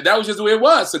that was just the way it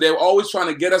was. So they were always trying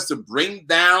to get us to bring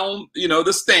down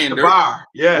the standard, the bar.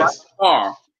 Yes, the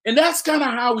bar. And that's kind of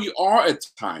how we are at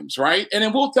times, right? And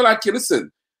then we'll tell our kids,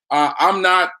 listen, I'm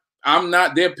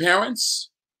not their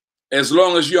parents. As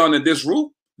long as you're under this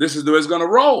roof, this is the way it's going to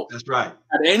roll. That's right.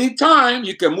 At any time,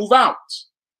 you can move out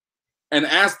and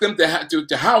ask them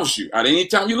to house you at any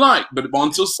time you like. But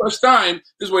until such time,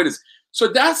 this is the way it is. So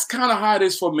that's kind of how it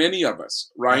is for many of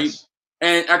us, right? Yes.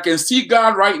 And I can see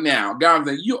God right now. God,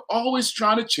 that you're always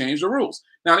trying to change the rules.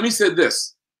 Now, let me say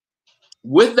this.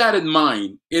 With that in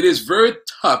mind, it is very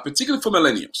tough, particularly for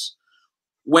millennials,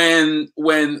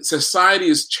 when society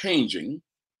is changing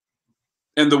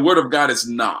and the word of God is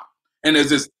not. And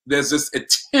there's this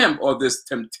attempt or this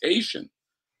temptation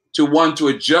to want to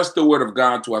adjust the word of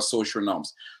God to our social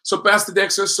norms. So, Pastor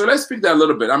Dexter, so let's speak that a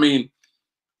little bit. I mean,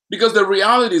 because the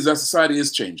reality is that society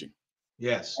is changing.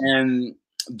 Yes. And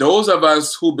those of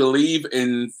us who believe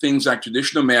in things like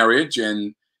traditional marriage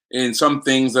and in some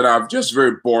things that are just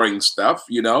very boring stuff,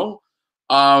 we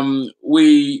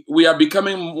are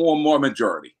becoming more and more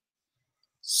majority.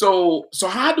 So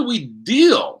how do we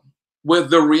deal with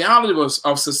the reality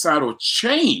of societal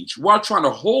change while trying to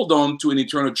hold on to an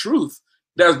eternal truth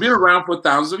that's been around for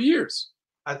thousands of years?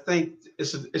 I think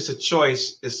it's a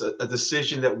choice. It's a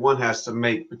decision that one has to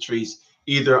make, Patrice.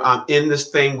 Either I'm in this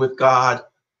thing with God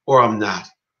or I'm not.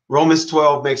 Romans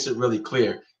 12 makes it really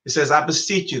clear. It says, I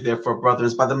beseech you, therefore,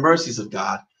 brothers, by the mercies of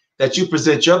God, that you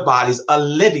present your bodies a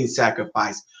living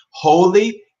sacrifice,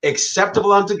 holy,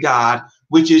 acceptable unto God,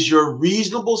 which is your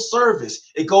reasonable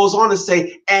service. It goes on to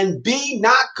say, and be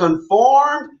not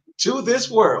conformed to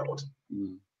this world,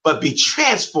 but be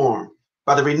transformed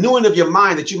by the renewing of your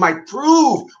mind, that you might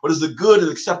prove what is the good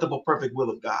and acceptable, perfect will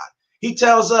of God. He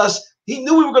tells us, he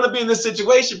knew we were going to be in this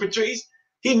situation, Patrice.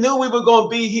 He knew we were going to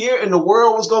be here and the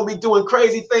world was going to be doing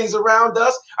crazy things around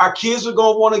us. Our kids were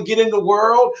going to want to get in the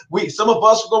world. Some of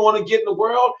us were going to want to get in the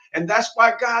world. And that's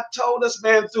why God told us,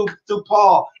 man, through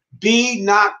Paul, be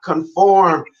not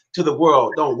conformed to the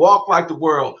world. Don't walk like the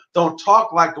world. Don't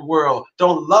talk like the world.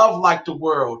 Don't love like the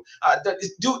world.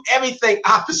 Do everything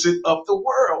opposite of the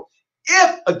world.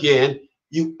 If, again,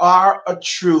 you are a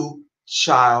true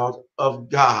child of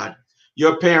God.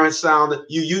 Your parents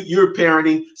your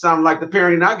parenting sound like the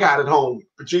parenting I got at home.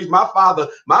 Patrice, my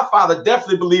father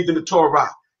definitely believed in the Torah.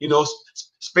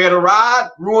 Spare the rod,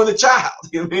 ruin the child.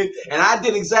 You know what I mean? And I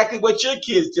did exactly what your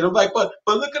kids did. I'm like, but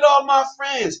look at all my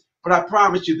friends. But I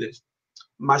promise you this,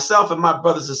 myself and my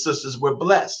brothers and sisters were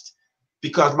blessed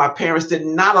because my parents did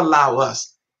not allow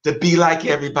us to be like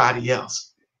everybody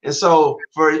else. And so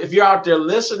if you're out there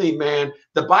listening, man,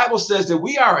 the Bible says that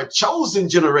we are a chosen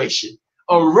generation,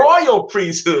 a royal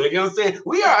priesthood. You know what I'm saying?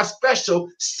 We are a special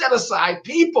set aside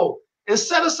people, and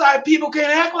set aside people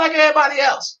can't act like everybody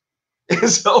else. And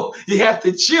so you have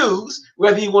to choose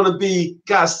whether you want to be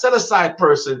God's set aside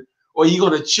person or you're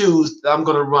going to choose, I'm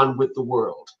going to run with the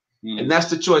world. And that's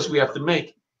the choice we have to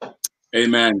make.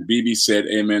 Amen. BB said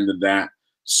amen to that.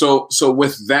 So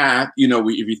with that, you know,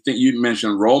 if you think, you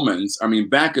mentioned Romans, I mean,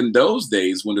 back in those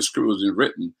days when the script was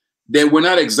written, they were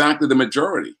not exactly the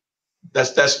majority.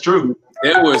 That's true.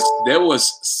 There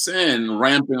was sin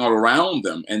ramping all around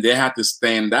them, and they had to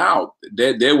stand out.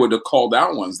 They were the called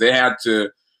out ones. They had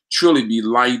to truly be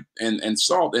light and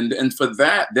salt. And for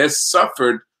that, they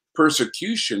suffered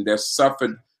persecution. They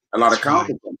suffered a lot of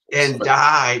consequences. And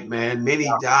died, man. Many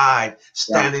died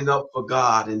standing up for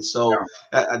God. And so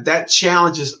that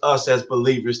challenges us as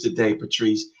believers today,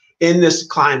 Patrice, in this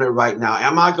climate right now.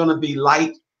 Am I going to be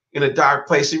light in a dark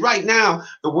place? See, right now,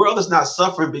 the world is not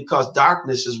suffering because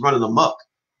darkness is running amok.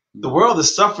 The world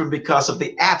is suffering because of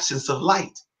the absence of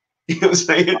light. You know what I'm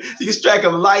saying? You strike a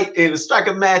light and strike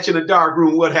a match in a dark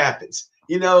room, what happens?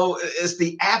 You know, it's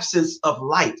the absence of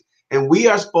light. And we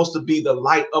are supposed to be the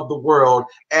light of the world,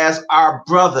 as our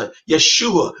brother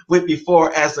Yeshua went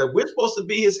before as we're supposed to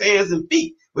be his hands and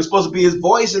feet. We're supposed to be his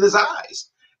voice and his eyes.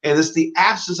 And it's the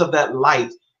absence of that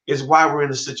light is why we're in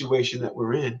the situation that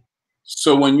we're in.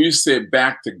 So when you say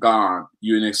back to God,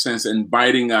 you're in a sense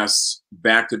inviting us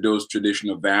back to those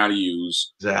traditional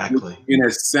values. Exactly. In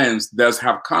a sense, does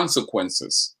have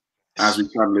consequences as we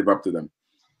try to live up to them.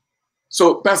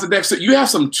 So, Pastor Dexter, you have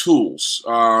some tools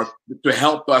to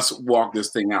help us walk this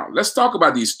thing out. Let's talk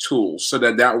about these tools so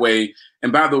that way,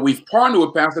 and by the way, we've partnered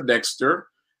with Pastor Dexter,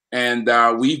 and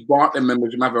we've bought a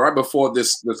membership. Right before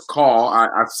this call,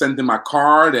 I sent him my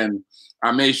card, and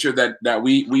I made sure that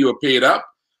we were paid up.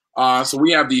 So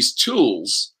we have these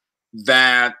tools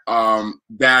that Nehemiah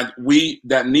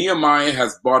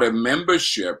has bought a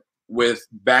membership with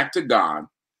Back to God,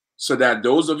 so that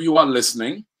those of you who are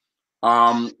listening,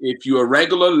 if you're a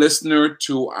regular listener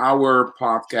to our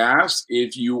podcast,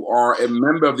 if you are a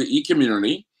member of the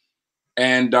e-community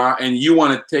and you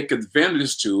want to take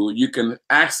advantage to, you can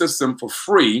access them for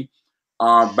free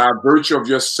by virtue of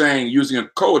just using a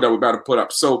code that we're about to put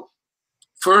up. So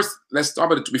first, let's start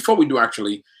with it. Before we do,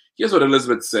 actually, here's what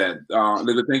Elizabeth said.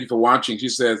 Elizabeth, thank you for watching. She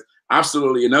says,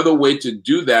 absolutely. Another way to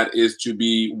do that is to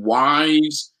be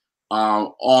wise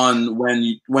on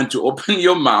when to open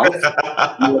your mouth.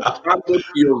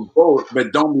 Your vote,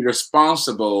 but don't be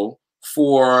responsible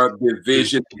for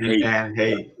division and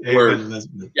hate.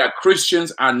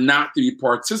 Christians are not to be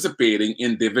participating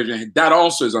in division. That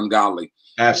also is ungodly.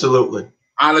 Absolutely.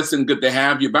 Allison, good to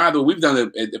have you. By the way, we've done a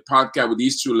podcast with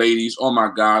these two ladies. Oh my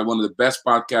God, one of the best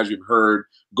podcasts you've heard.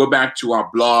 Go back to our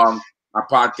blog, our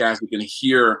podcast. You can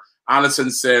hear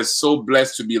Allison says, so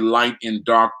blessed to be light in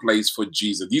dark place for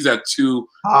Jesus. These are two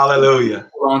hallelujah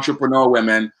entrepreneur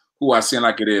women who are saying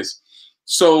like it is.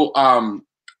 So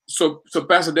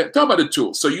Pastor, talk about the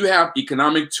tools. So you have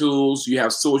economic tools, you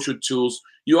have social tools,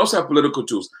 you also have political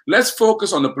tools. Let's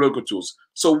focus on the political tools.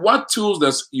 So what tools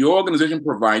does your organization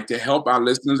provide to help our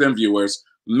listeners and viewers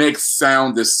make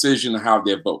sound decisions on how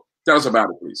they vote? Tell us about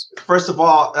it, please. First of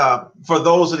all, for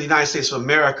those in the United States of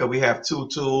America, we have two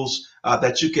tools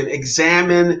that you can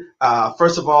examine.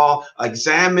 First of all,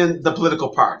 examine the political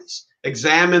parties,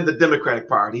 examine the Democratic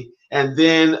Party, and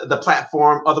then the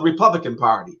platform of the Republican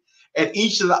Party. And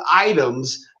each of the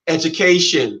items,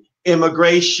 education,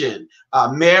 immigration,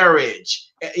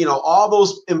 marriage, you know, all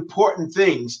those important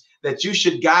things that you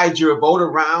should guide your vote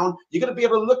around. You're going to be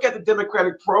able to look at the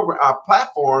Democratic program,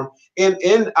 platform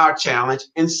in our challenge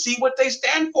and see what they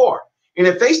stand for. And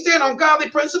if they stand on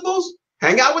godly principles,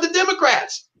 hang out with the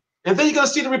Democrats. And then you're going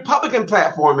to see the Republican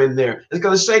platform in there. It's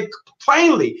going to say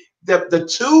plainly that the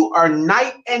two are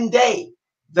night and day.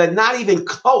 They're not even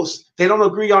close. They don't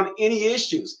agree on any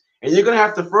issues. And you're going to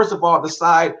have to, first of all,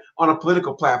 decide on a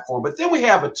political platform. But then we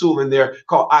have a tool in there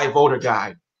called iVoter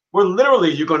Guide, where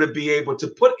literally you're going to be able to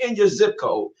put in your zip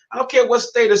code. I don't care what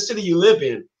state or city you live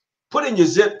in. Put in your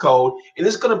zip code, and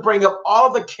it's going to bring up all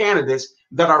of the candidates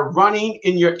that are running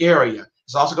in your area.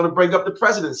 It's also going to bring up the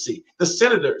presidency, the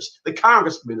senators, the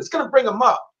congressmen. It's going to bring them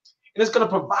up, and it's going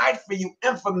to provide for you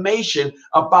information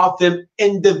about them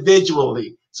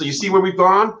individually. So you see where we've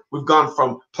gone? We've gone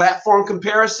from platform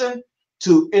comparison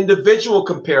to individual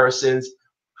comparisons.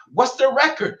 What's their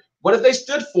record? What have they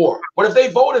stood for? What have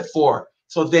they voted for?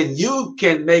 So then you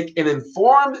can make an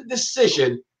informed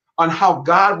decision on how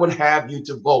God would have you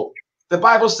to vote. The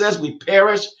Bible says we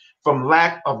perish from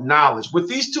lack of knowledge. With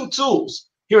these two tools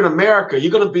here in America,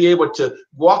 you're going to be able to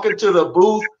walk into the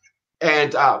booth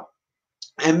and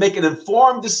make an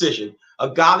informed decision, a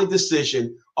godly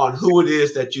decision on who it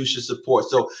is that you should support.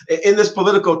 So in this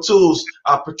political tools,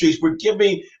 Patrice, we're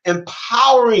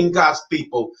empowering God's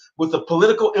people with the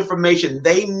political information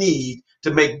they need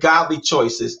to make godly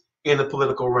choices in the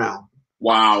political realm.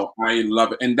 Wow, I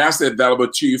love it. And that's available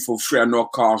to you for free at no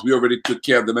cost. We already took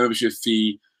care of the membership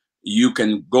fee. You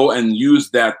can go and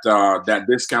use that that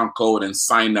discount code and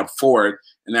sign up for it,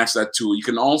 and that's that tool. You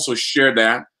can also share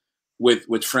that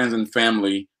with friends and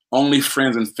family, only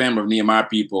friends and family of Nehemiah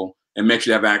people, and make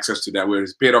sure you have access to that. Where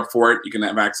it's paid up for it, you can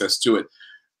have access to it.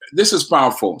 This is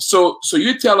powerful. So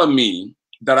you're telling me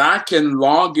that I can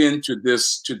log into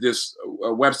this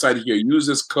website here, use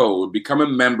this code, become a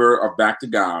member of Back to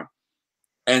God,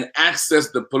 and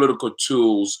access the political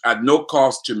tools at no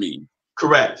cost to me.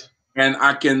 Correct. And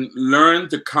I can learn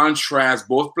to contrast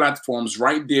both platforms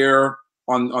right there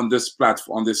on this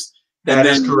platform. On this, that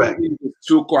is correct.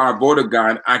 To our voter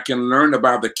guide, I can learn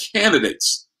about the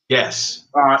candidates. Yes.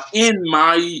 In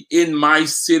my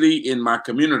city, in my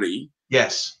community.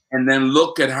 Yes. And then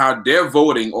look at how they're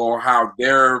voting or how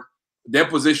their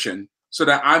position, so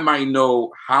that I might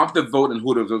know how to vote and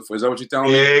who to vote for. Is that what you're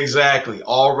telling me? Exactly.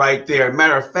 All right there.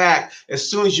 Matter of fact, as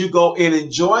soon as you go in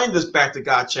and join this Back to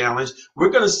God Challenge, we're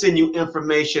going to send you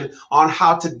information on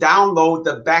how to download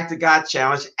the Back to God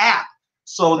Challenge app.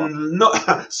 So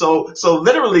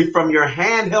literally from your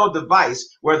handheld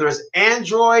device, whether it's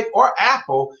Android or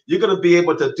Apple, you're going to be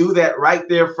able to do that right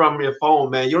there from your phone,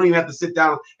 man. You don't even have to sit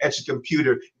down at your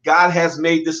computer. God has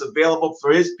made this available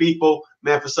for his people,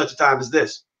 man, for such a time as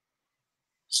this.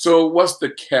 So what's the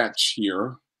catch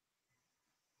here?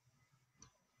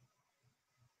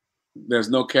 There's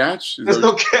no catch? There's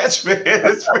no catch,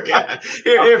 man.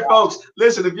 Here, folks,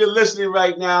 listen, if you're listening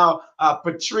right now,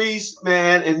 Patrice,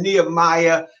 man, and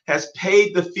Nehemiah has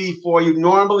paid the fee for you.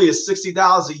 Normally it's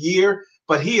 $60 a year,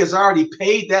 but he has already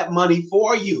paid that money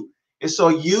for you. And so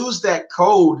use that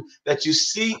code that you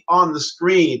see on the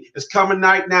screen. It's coming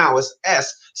right now. It's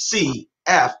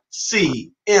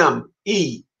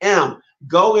SCFCMEM.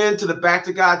 Go into the Back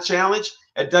to God Challenge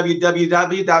at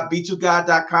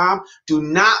www.b2god.com. Do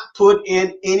not put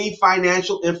in any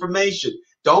financial information.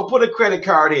 Don't put a credit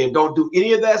card in. Don't do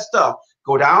any of that stuff.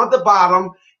 Go down at the bottom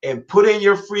and put in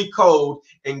your free code,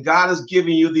 and God is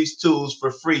giving you these tools for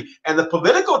free. And the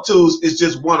political tools is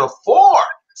just one of 4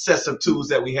 sets of tools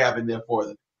that we have in there for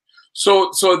them. So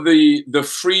the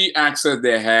free access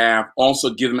they have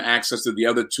also give them access to the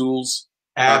other tools?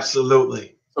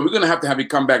 Absolutely. So we're going to have you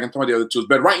come back and talk about the other tools.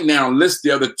 But right now, list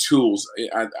the other tools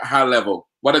at a high level.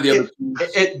 What are the other tools?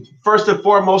 First and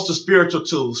foremost, the spiritual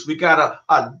tools. We got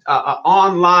a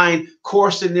online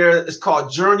course in there. It's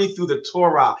called Journey Through the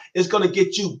Torah. It's going to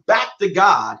get you back to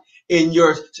God in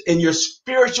your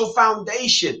spiritual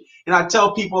foundation. And I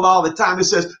tell people all the time, it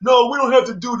says, no, we don't have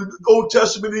to do the Old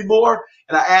Testament anymore.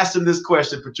 And I asked them this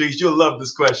question, Patrice, you'll love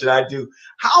this question. I do.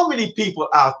 How many people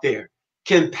out there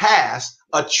can pass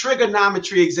a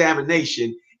trigonometry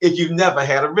examination if you've never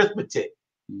had arithmetic?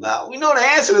 Well, we know the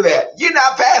answer to that. You're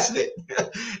not passing it.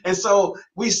 And so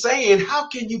we're saying, how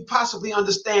can you possibly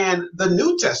understand the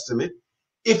New Testament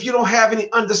if you don't have any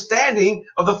understanding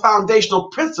of the foundational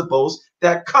principles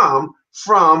that come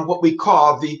from what we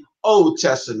call the Old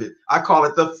Testament? I call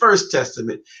it the First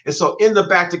Testament. And so in the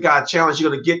Back to God Challenge, you're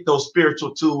going to get those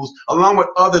spiritual tools along with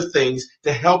other things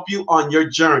to help you on your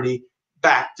journey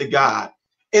back to God.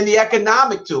 In the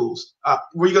economic tools,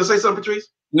 were you going to say something, Patrice?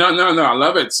 No. I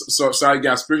love it. So I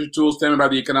got spiritual tools. Tell me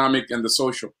about the economic and the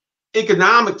social.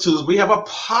 Economic tools. We have a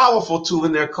powerful tool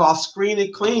in there called Screen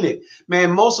It, Clean It.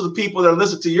 Man, most of the people that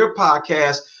listen to your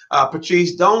podcast,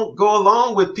 Patrice, don't go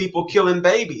along with people killing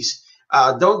babies.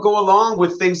 Don't go along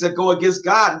with things that go against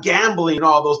God, gambling, and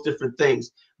all those different things.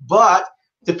 But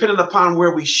depending upon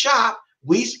where we shop,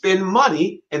 we spend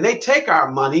money and they take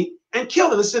our money and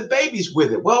kill innocent babies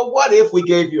with it. Well, what if we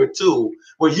gave you a tool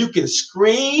where you can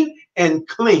screen and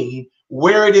clean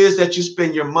where it is that you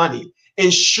spend your money,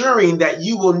 ensuring that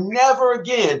you will never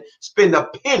again spend a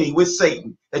penny with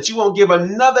Satan, that you won't give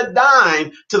another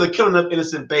dime to the killing of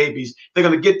innocent babies? They're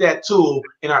going to get that tool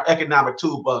in our economic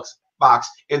toolbox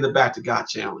in the Back to God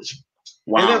Challenge.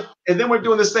 Wow. And then we're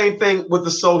doing the same thing with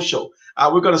the social.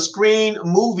 We're going to screen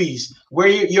movies where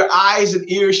your eyes and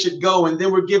ears should go. And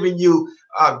then we're giving you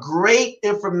great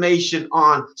information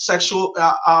on sexual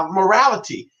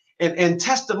morality and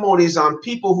testimonies on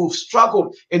people who've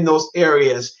struggled in those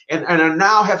areas and are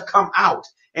now have come out.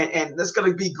 And that's going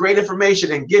to be great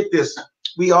information. And get this,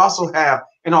 we also have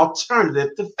an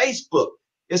alternative to Facebook.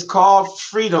 It's called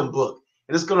Freedom Book.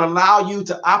 And it's going to allow you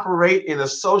to operate in a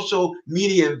social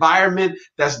media environment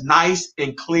that's nice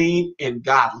and clean and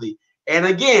godly. And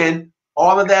again,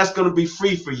 all of that's going to be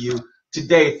free for you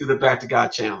today through the Back to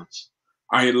God Challenge.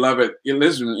 I love it.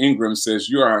 Elizabeth Ingram says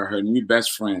you are her new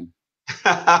best friend.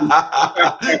 Hallelujah.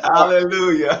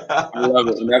 I love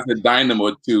it. And that's a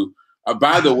dynamo too.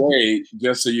 By the way,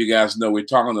 just so you guys know, we're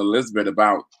talking to Elizabeth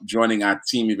about joining our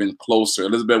team even closer.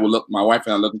 Elizabeth, my wife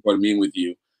and I are looking forward to meeting with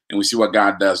you, and we see what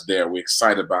God does there. We're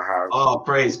excited about how Oh,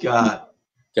 praise God.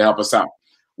 to help us out.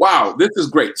 Wow, this is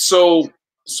great. So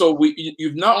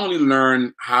you've not only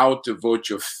learned how to vote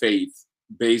your faith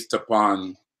based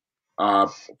upon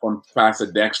from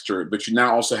Pastor Dexter, but you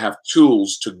now also have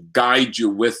tools to guide you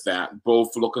with that,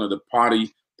 both looking at the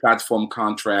party platform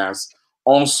contrast,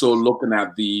 also looking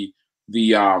at the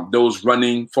those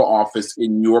running for office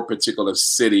in your particular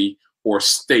city or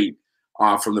state,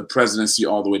 from the presidency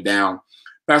all the way down.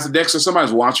 Pastor Dexter,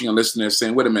 somebody's watching and listening and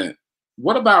saying, wait a minute,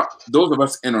 what about those of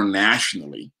us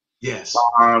internationally? Yes.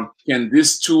 Can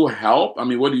this tool help? I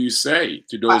mean, what do you say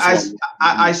to those?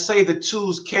 I say the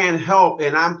tools can help,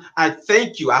 and I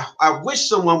thank you. I wish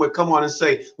someone would come on and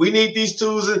say we need these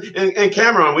tools in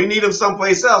Cameron. We need them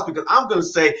someplace else, because I'm going to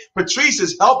say Patrice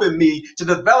is helping me to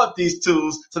develop these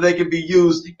tools so they can be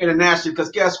used internationally. Because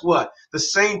guess what? The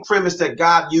same premise that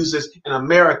God uses in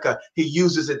America, He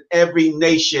uses in every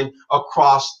nation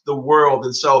across the world.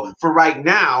 And so, for right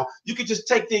now, you could just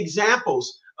take the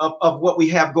examples of what we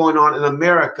have going on in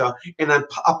America and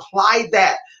apply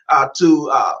that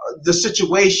to the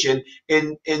situation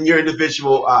in your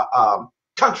individual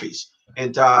countries.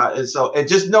 And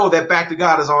just know that Back to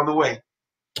God is on the way.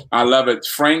 I love it.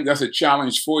 Frank, that's a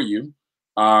challenge for you.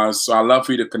 So I'd love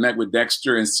for you to connect with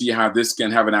Dexter and see how this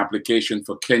can have an application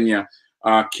for Kenya.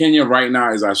 Kenya right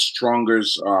now is our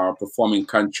strongest performing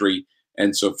country.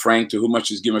 And so, Frank, to whom much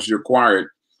is given, much is required.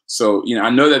 So, I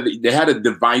know that they had a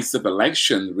divisive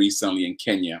election recently in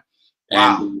Kenya.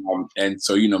 And, wow. And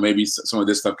so, maybe some of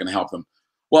this stuff can help them.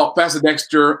 Well, Pastor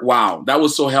Dexter, wow, that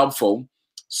was so helpful.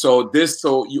 So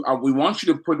we want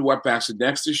you to put what Pastor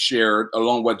Dexter shared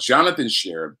along what Jonathan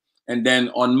shared. And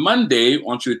then on Monday, I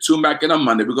want you to tune back in on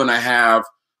Monday. We're going to have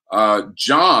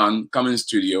John come in the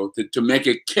studio to make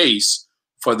a case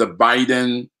for the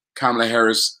Biden-Kamala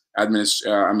Harris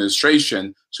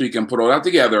administration, so you can put all that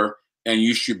together. And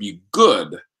you should be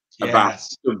good about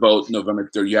to vote November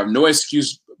 3rd. You have no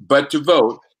excuse but to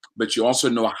vote, but you also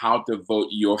know how to vote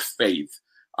your faith,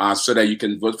 so that you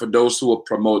can vote for those who will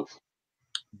promote,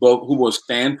 both who will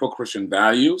stand for Christian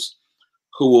values,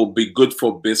 who will be good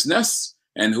for business,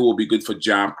 and who will be good for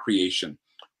job creation.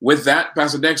 With that,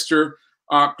 Pastor Dexter,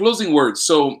 closing words.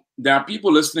 So there are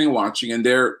people listening, watching, and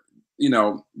they're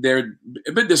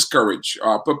a bit discouraged,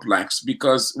 perplexed,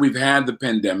 because we've had the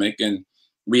pandemic and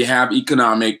we have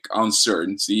economic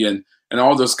uncertainty and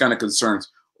all those kind of concerns.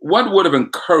 What word of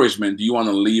encouragement do you want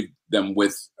to leave them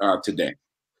with today?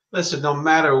 Listen, no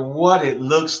matter what it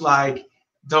looks like,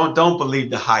 don't believe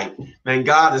the hype, man.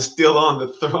 God is still on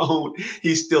the throne.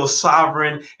 He's still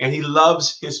sovereign, and He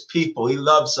loves His people. He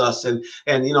loves us, and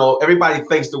everybody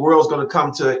thinks the world's going to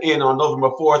come to an end on November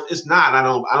 4th. It's not. I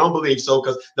don't believe so,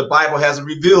 because the Bible hasn't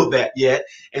revealed that yet.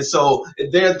 And so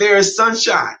there is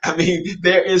sunshine. I mean,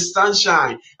 there is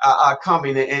sunshine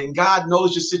coming, and God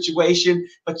knows your situation,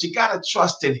 but you got to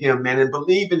trust in Him, man, and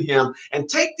believe in Him, and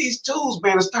take these tools,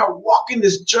 man, and start walking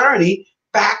this journey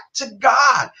back to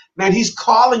God. Man, He's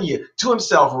calling you to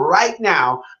Himself right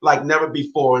now like never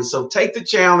before. And so take the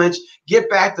challenge, get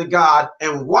back to God,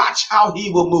 and watch how He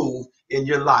will move in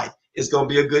your life. It's going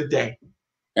to be a good day.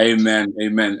 Amen.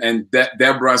 Amen. And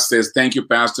Deborah says, thank you,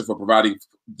 Pastor, for providing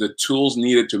the tools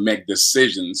needed to make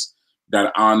decisions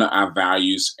that honor our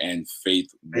values and faith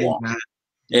walk. Amen.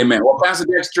 Amen. Well, Pastor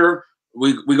Dexter,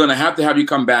 we're going to have you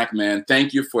come back, man.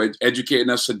 Thank you for educating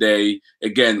us today.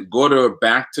 Again, go to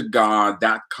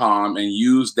backtogod.com and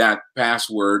use that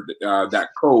password, that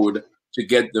code, to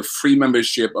get the free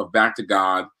membership of Back to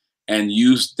God, and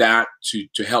use that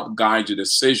to help guide your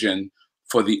decision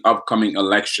for the upcoming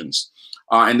elections.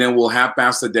 And then we'll have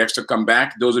Pastor Dexter come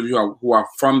back. Those of you who are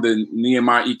from the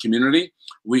Nehemiah E community,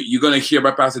 you're going to hear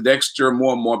about Pastor Dexter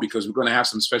more and more, because we're going to have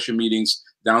some special meetings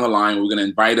down the line. We're going to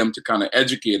invite him to kind of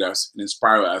educate us and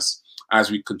inspire us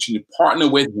as we continue to partner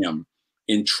with him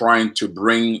in trying to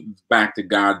bring Back to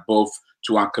God, both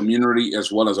to our community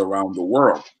as well as around the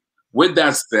world. With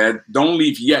that said, don't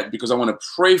leave yet, because I want to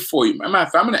pray for you. I'm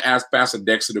going to ask Pastor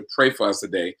Dexter to pray for us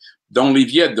today. Don't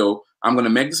leave yet, though. I'm going to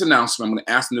make this announcement. I'm going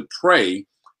to ask him to pray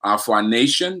for our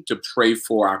nation, to pray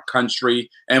for our country,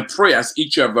 and pray as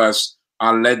each of us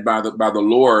are led by the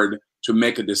Lord to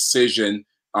make a decision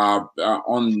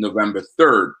on November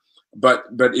 3rd. But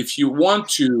if you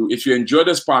enjoy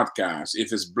this podcast,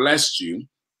 if it's blessed you,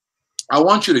 I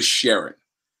want you to share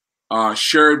it.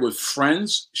 Share it with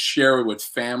friends, share it with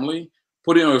family,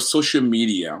 put it on your social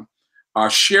media,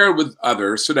 share it with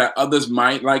others, so that others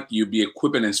might, like you, be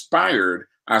equipped and inspired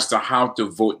as to how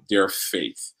to vote their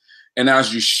faith. And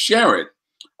as you share it,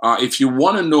 If you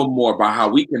want to know more about how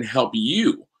we can help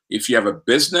you, if you have a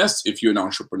business, if you're an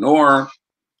entrepreneur,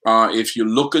 if you're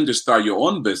looking to start your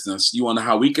own business, you want to know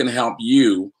how we can help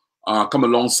you, come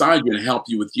alongside you and help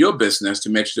you with your business to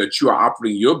make sure that you are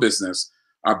operating your business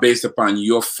based upon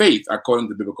your faith according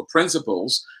to biblical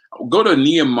principles. Go to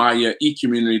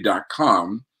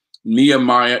NehemiahEcommunity.com,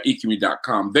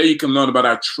 NehemiahEcommunity.com. There you can learn about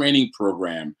our training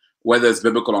program, whether it's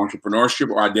biblical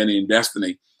entrepreneurship or identity and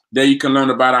destiny. There you can learn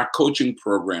about our coaching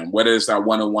program, whether it's our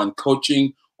one-on-one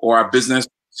coaching or our business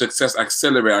success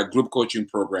accelerator, our group coaching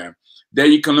program. There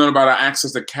you can learn about our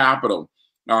access to capital,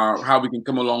 how we can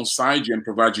come alongside you and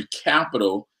provide you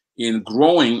capital in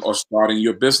growing or starting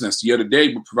your business. Year to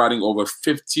date, we're providing over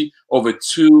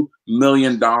 $2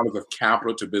 million of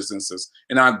capital to businesses.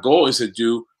 And our goal is to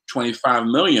do 25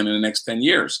 million in the next 10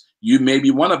 years. You may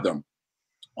be one of them.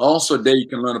 Also, there you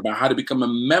can learn about how to become a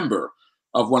member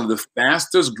of one of the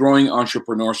fastest growing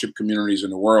entrepreneurship communities in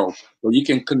the world, where you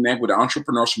can connect with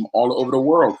entrepreneurs from all over the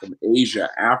world, from Asia,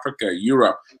 Africa,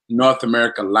 Europe, North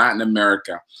America, Latin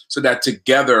America, so that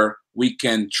together we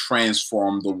can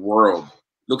transform the world.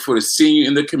 Look forward to seeing you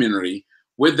in the community.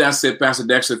 With that said, Pastor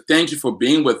Dexter, thank you for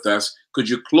being with us. Could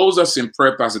you close us in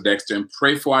prayer, Pastor Dexter, and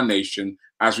pray for our nation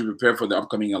as we prepare for the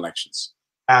upcoming elections?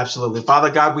 Absolutely. Father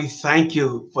God, we thank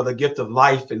you for the gift of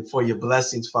life and for your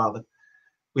blessings, Father.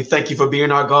 We thank you for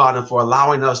being our God and for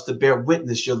allowing us to bear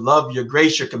witness your love, your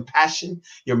grace, your compassion,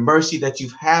 your mercy that you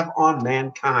have on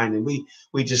mankind. And we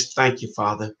just thank you,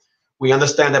 Father. We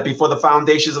understand that before the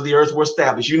foundations of the earth were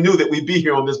established, you knew that we'd be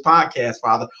here on this podcast,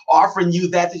 Father, offering you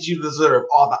that you deserve,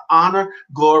 all the honor,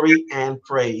 glory, and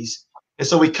praise. And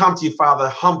so we come to you, Father,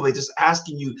 humbly, just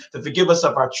asking you to forgive us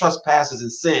of our trespasses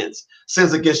and sins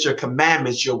against your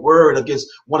commandments, your word, against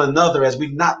one another, as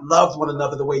we've not loved one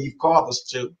another the way you've called us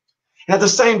to. And at the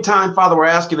same time, Father, we're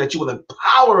asking that you will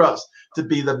empower us to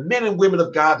be the men and women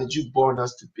of God that you've born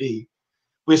us to be.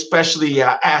 We especially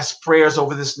ask prayers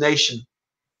over this nation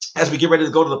as we get ready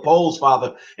to go to the polls,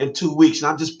 Father, in 2 weeks. And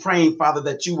I'm just praying, Father,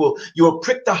 that you will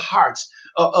prick the hearts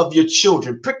of your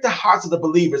children, prick the hearts of the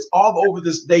believers all over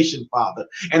this nation, Father,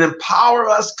 and empower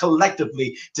us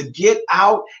collectively to get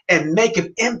out and make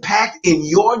an impact in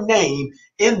your name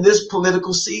in this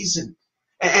political season.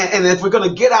 And if we're going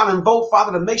to get out and vote,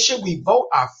 Father, to make sure we vote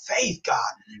our faith, God,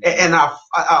 and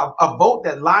a vote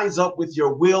that lines up with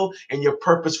your will and your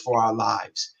purpose for our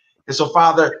lives. And so,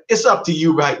 Father, it's up to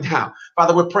you right now.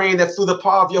 Father, we're praying that through the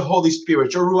power of your Holy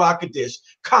Spirit, your Ruach Kadesh,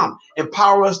 come,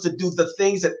 empower us to do the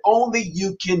things that only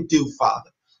you can do, Father.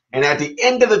 And at the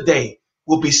end of the day,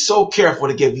 we'll be so careful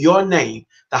to give your name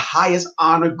the highest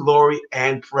honor, glory,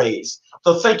 and praise.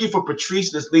 So thank you for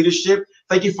Patrice and his leadership.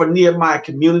 Thank you for Nehemiah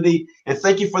Community. And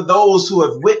thank you for those who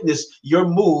have witnessed your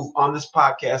move on this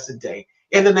podcast today.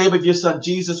 In the name of your son,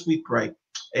 Jesus, we pray.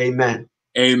 Amen.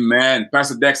 Amen.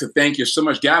 Pastor Dexter, thank you so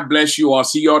much. God bless you all.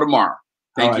 See you all tomorrow.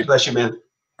 Thank you. Bless you, man.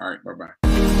 All right.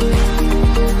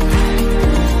 Bye-bye.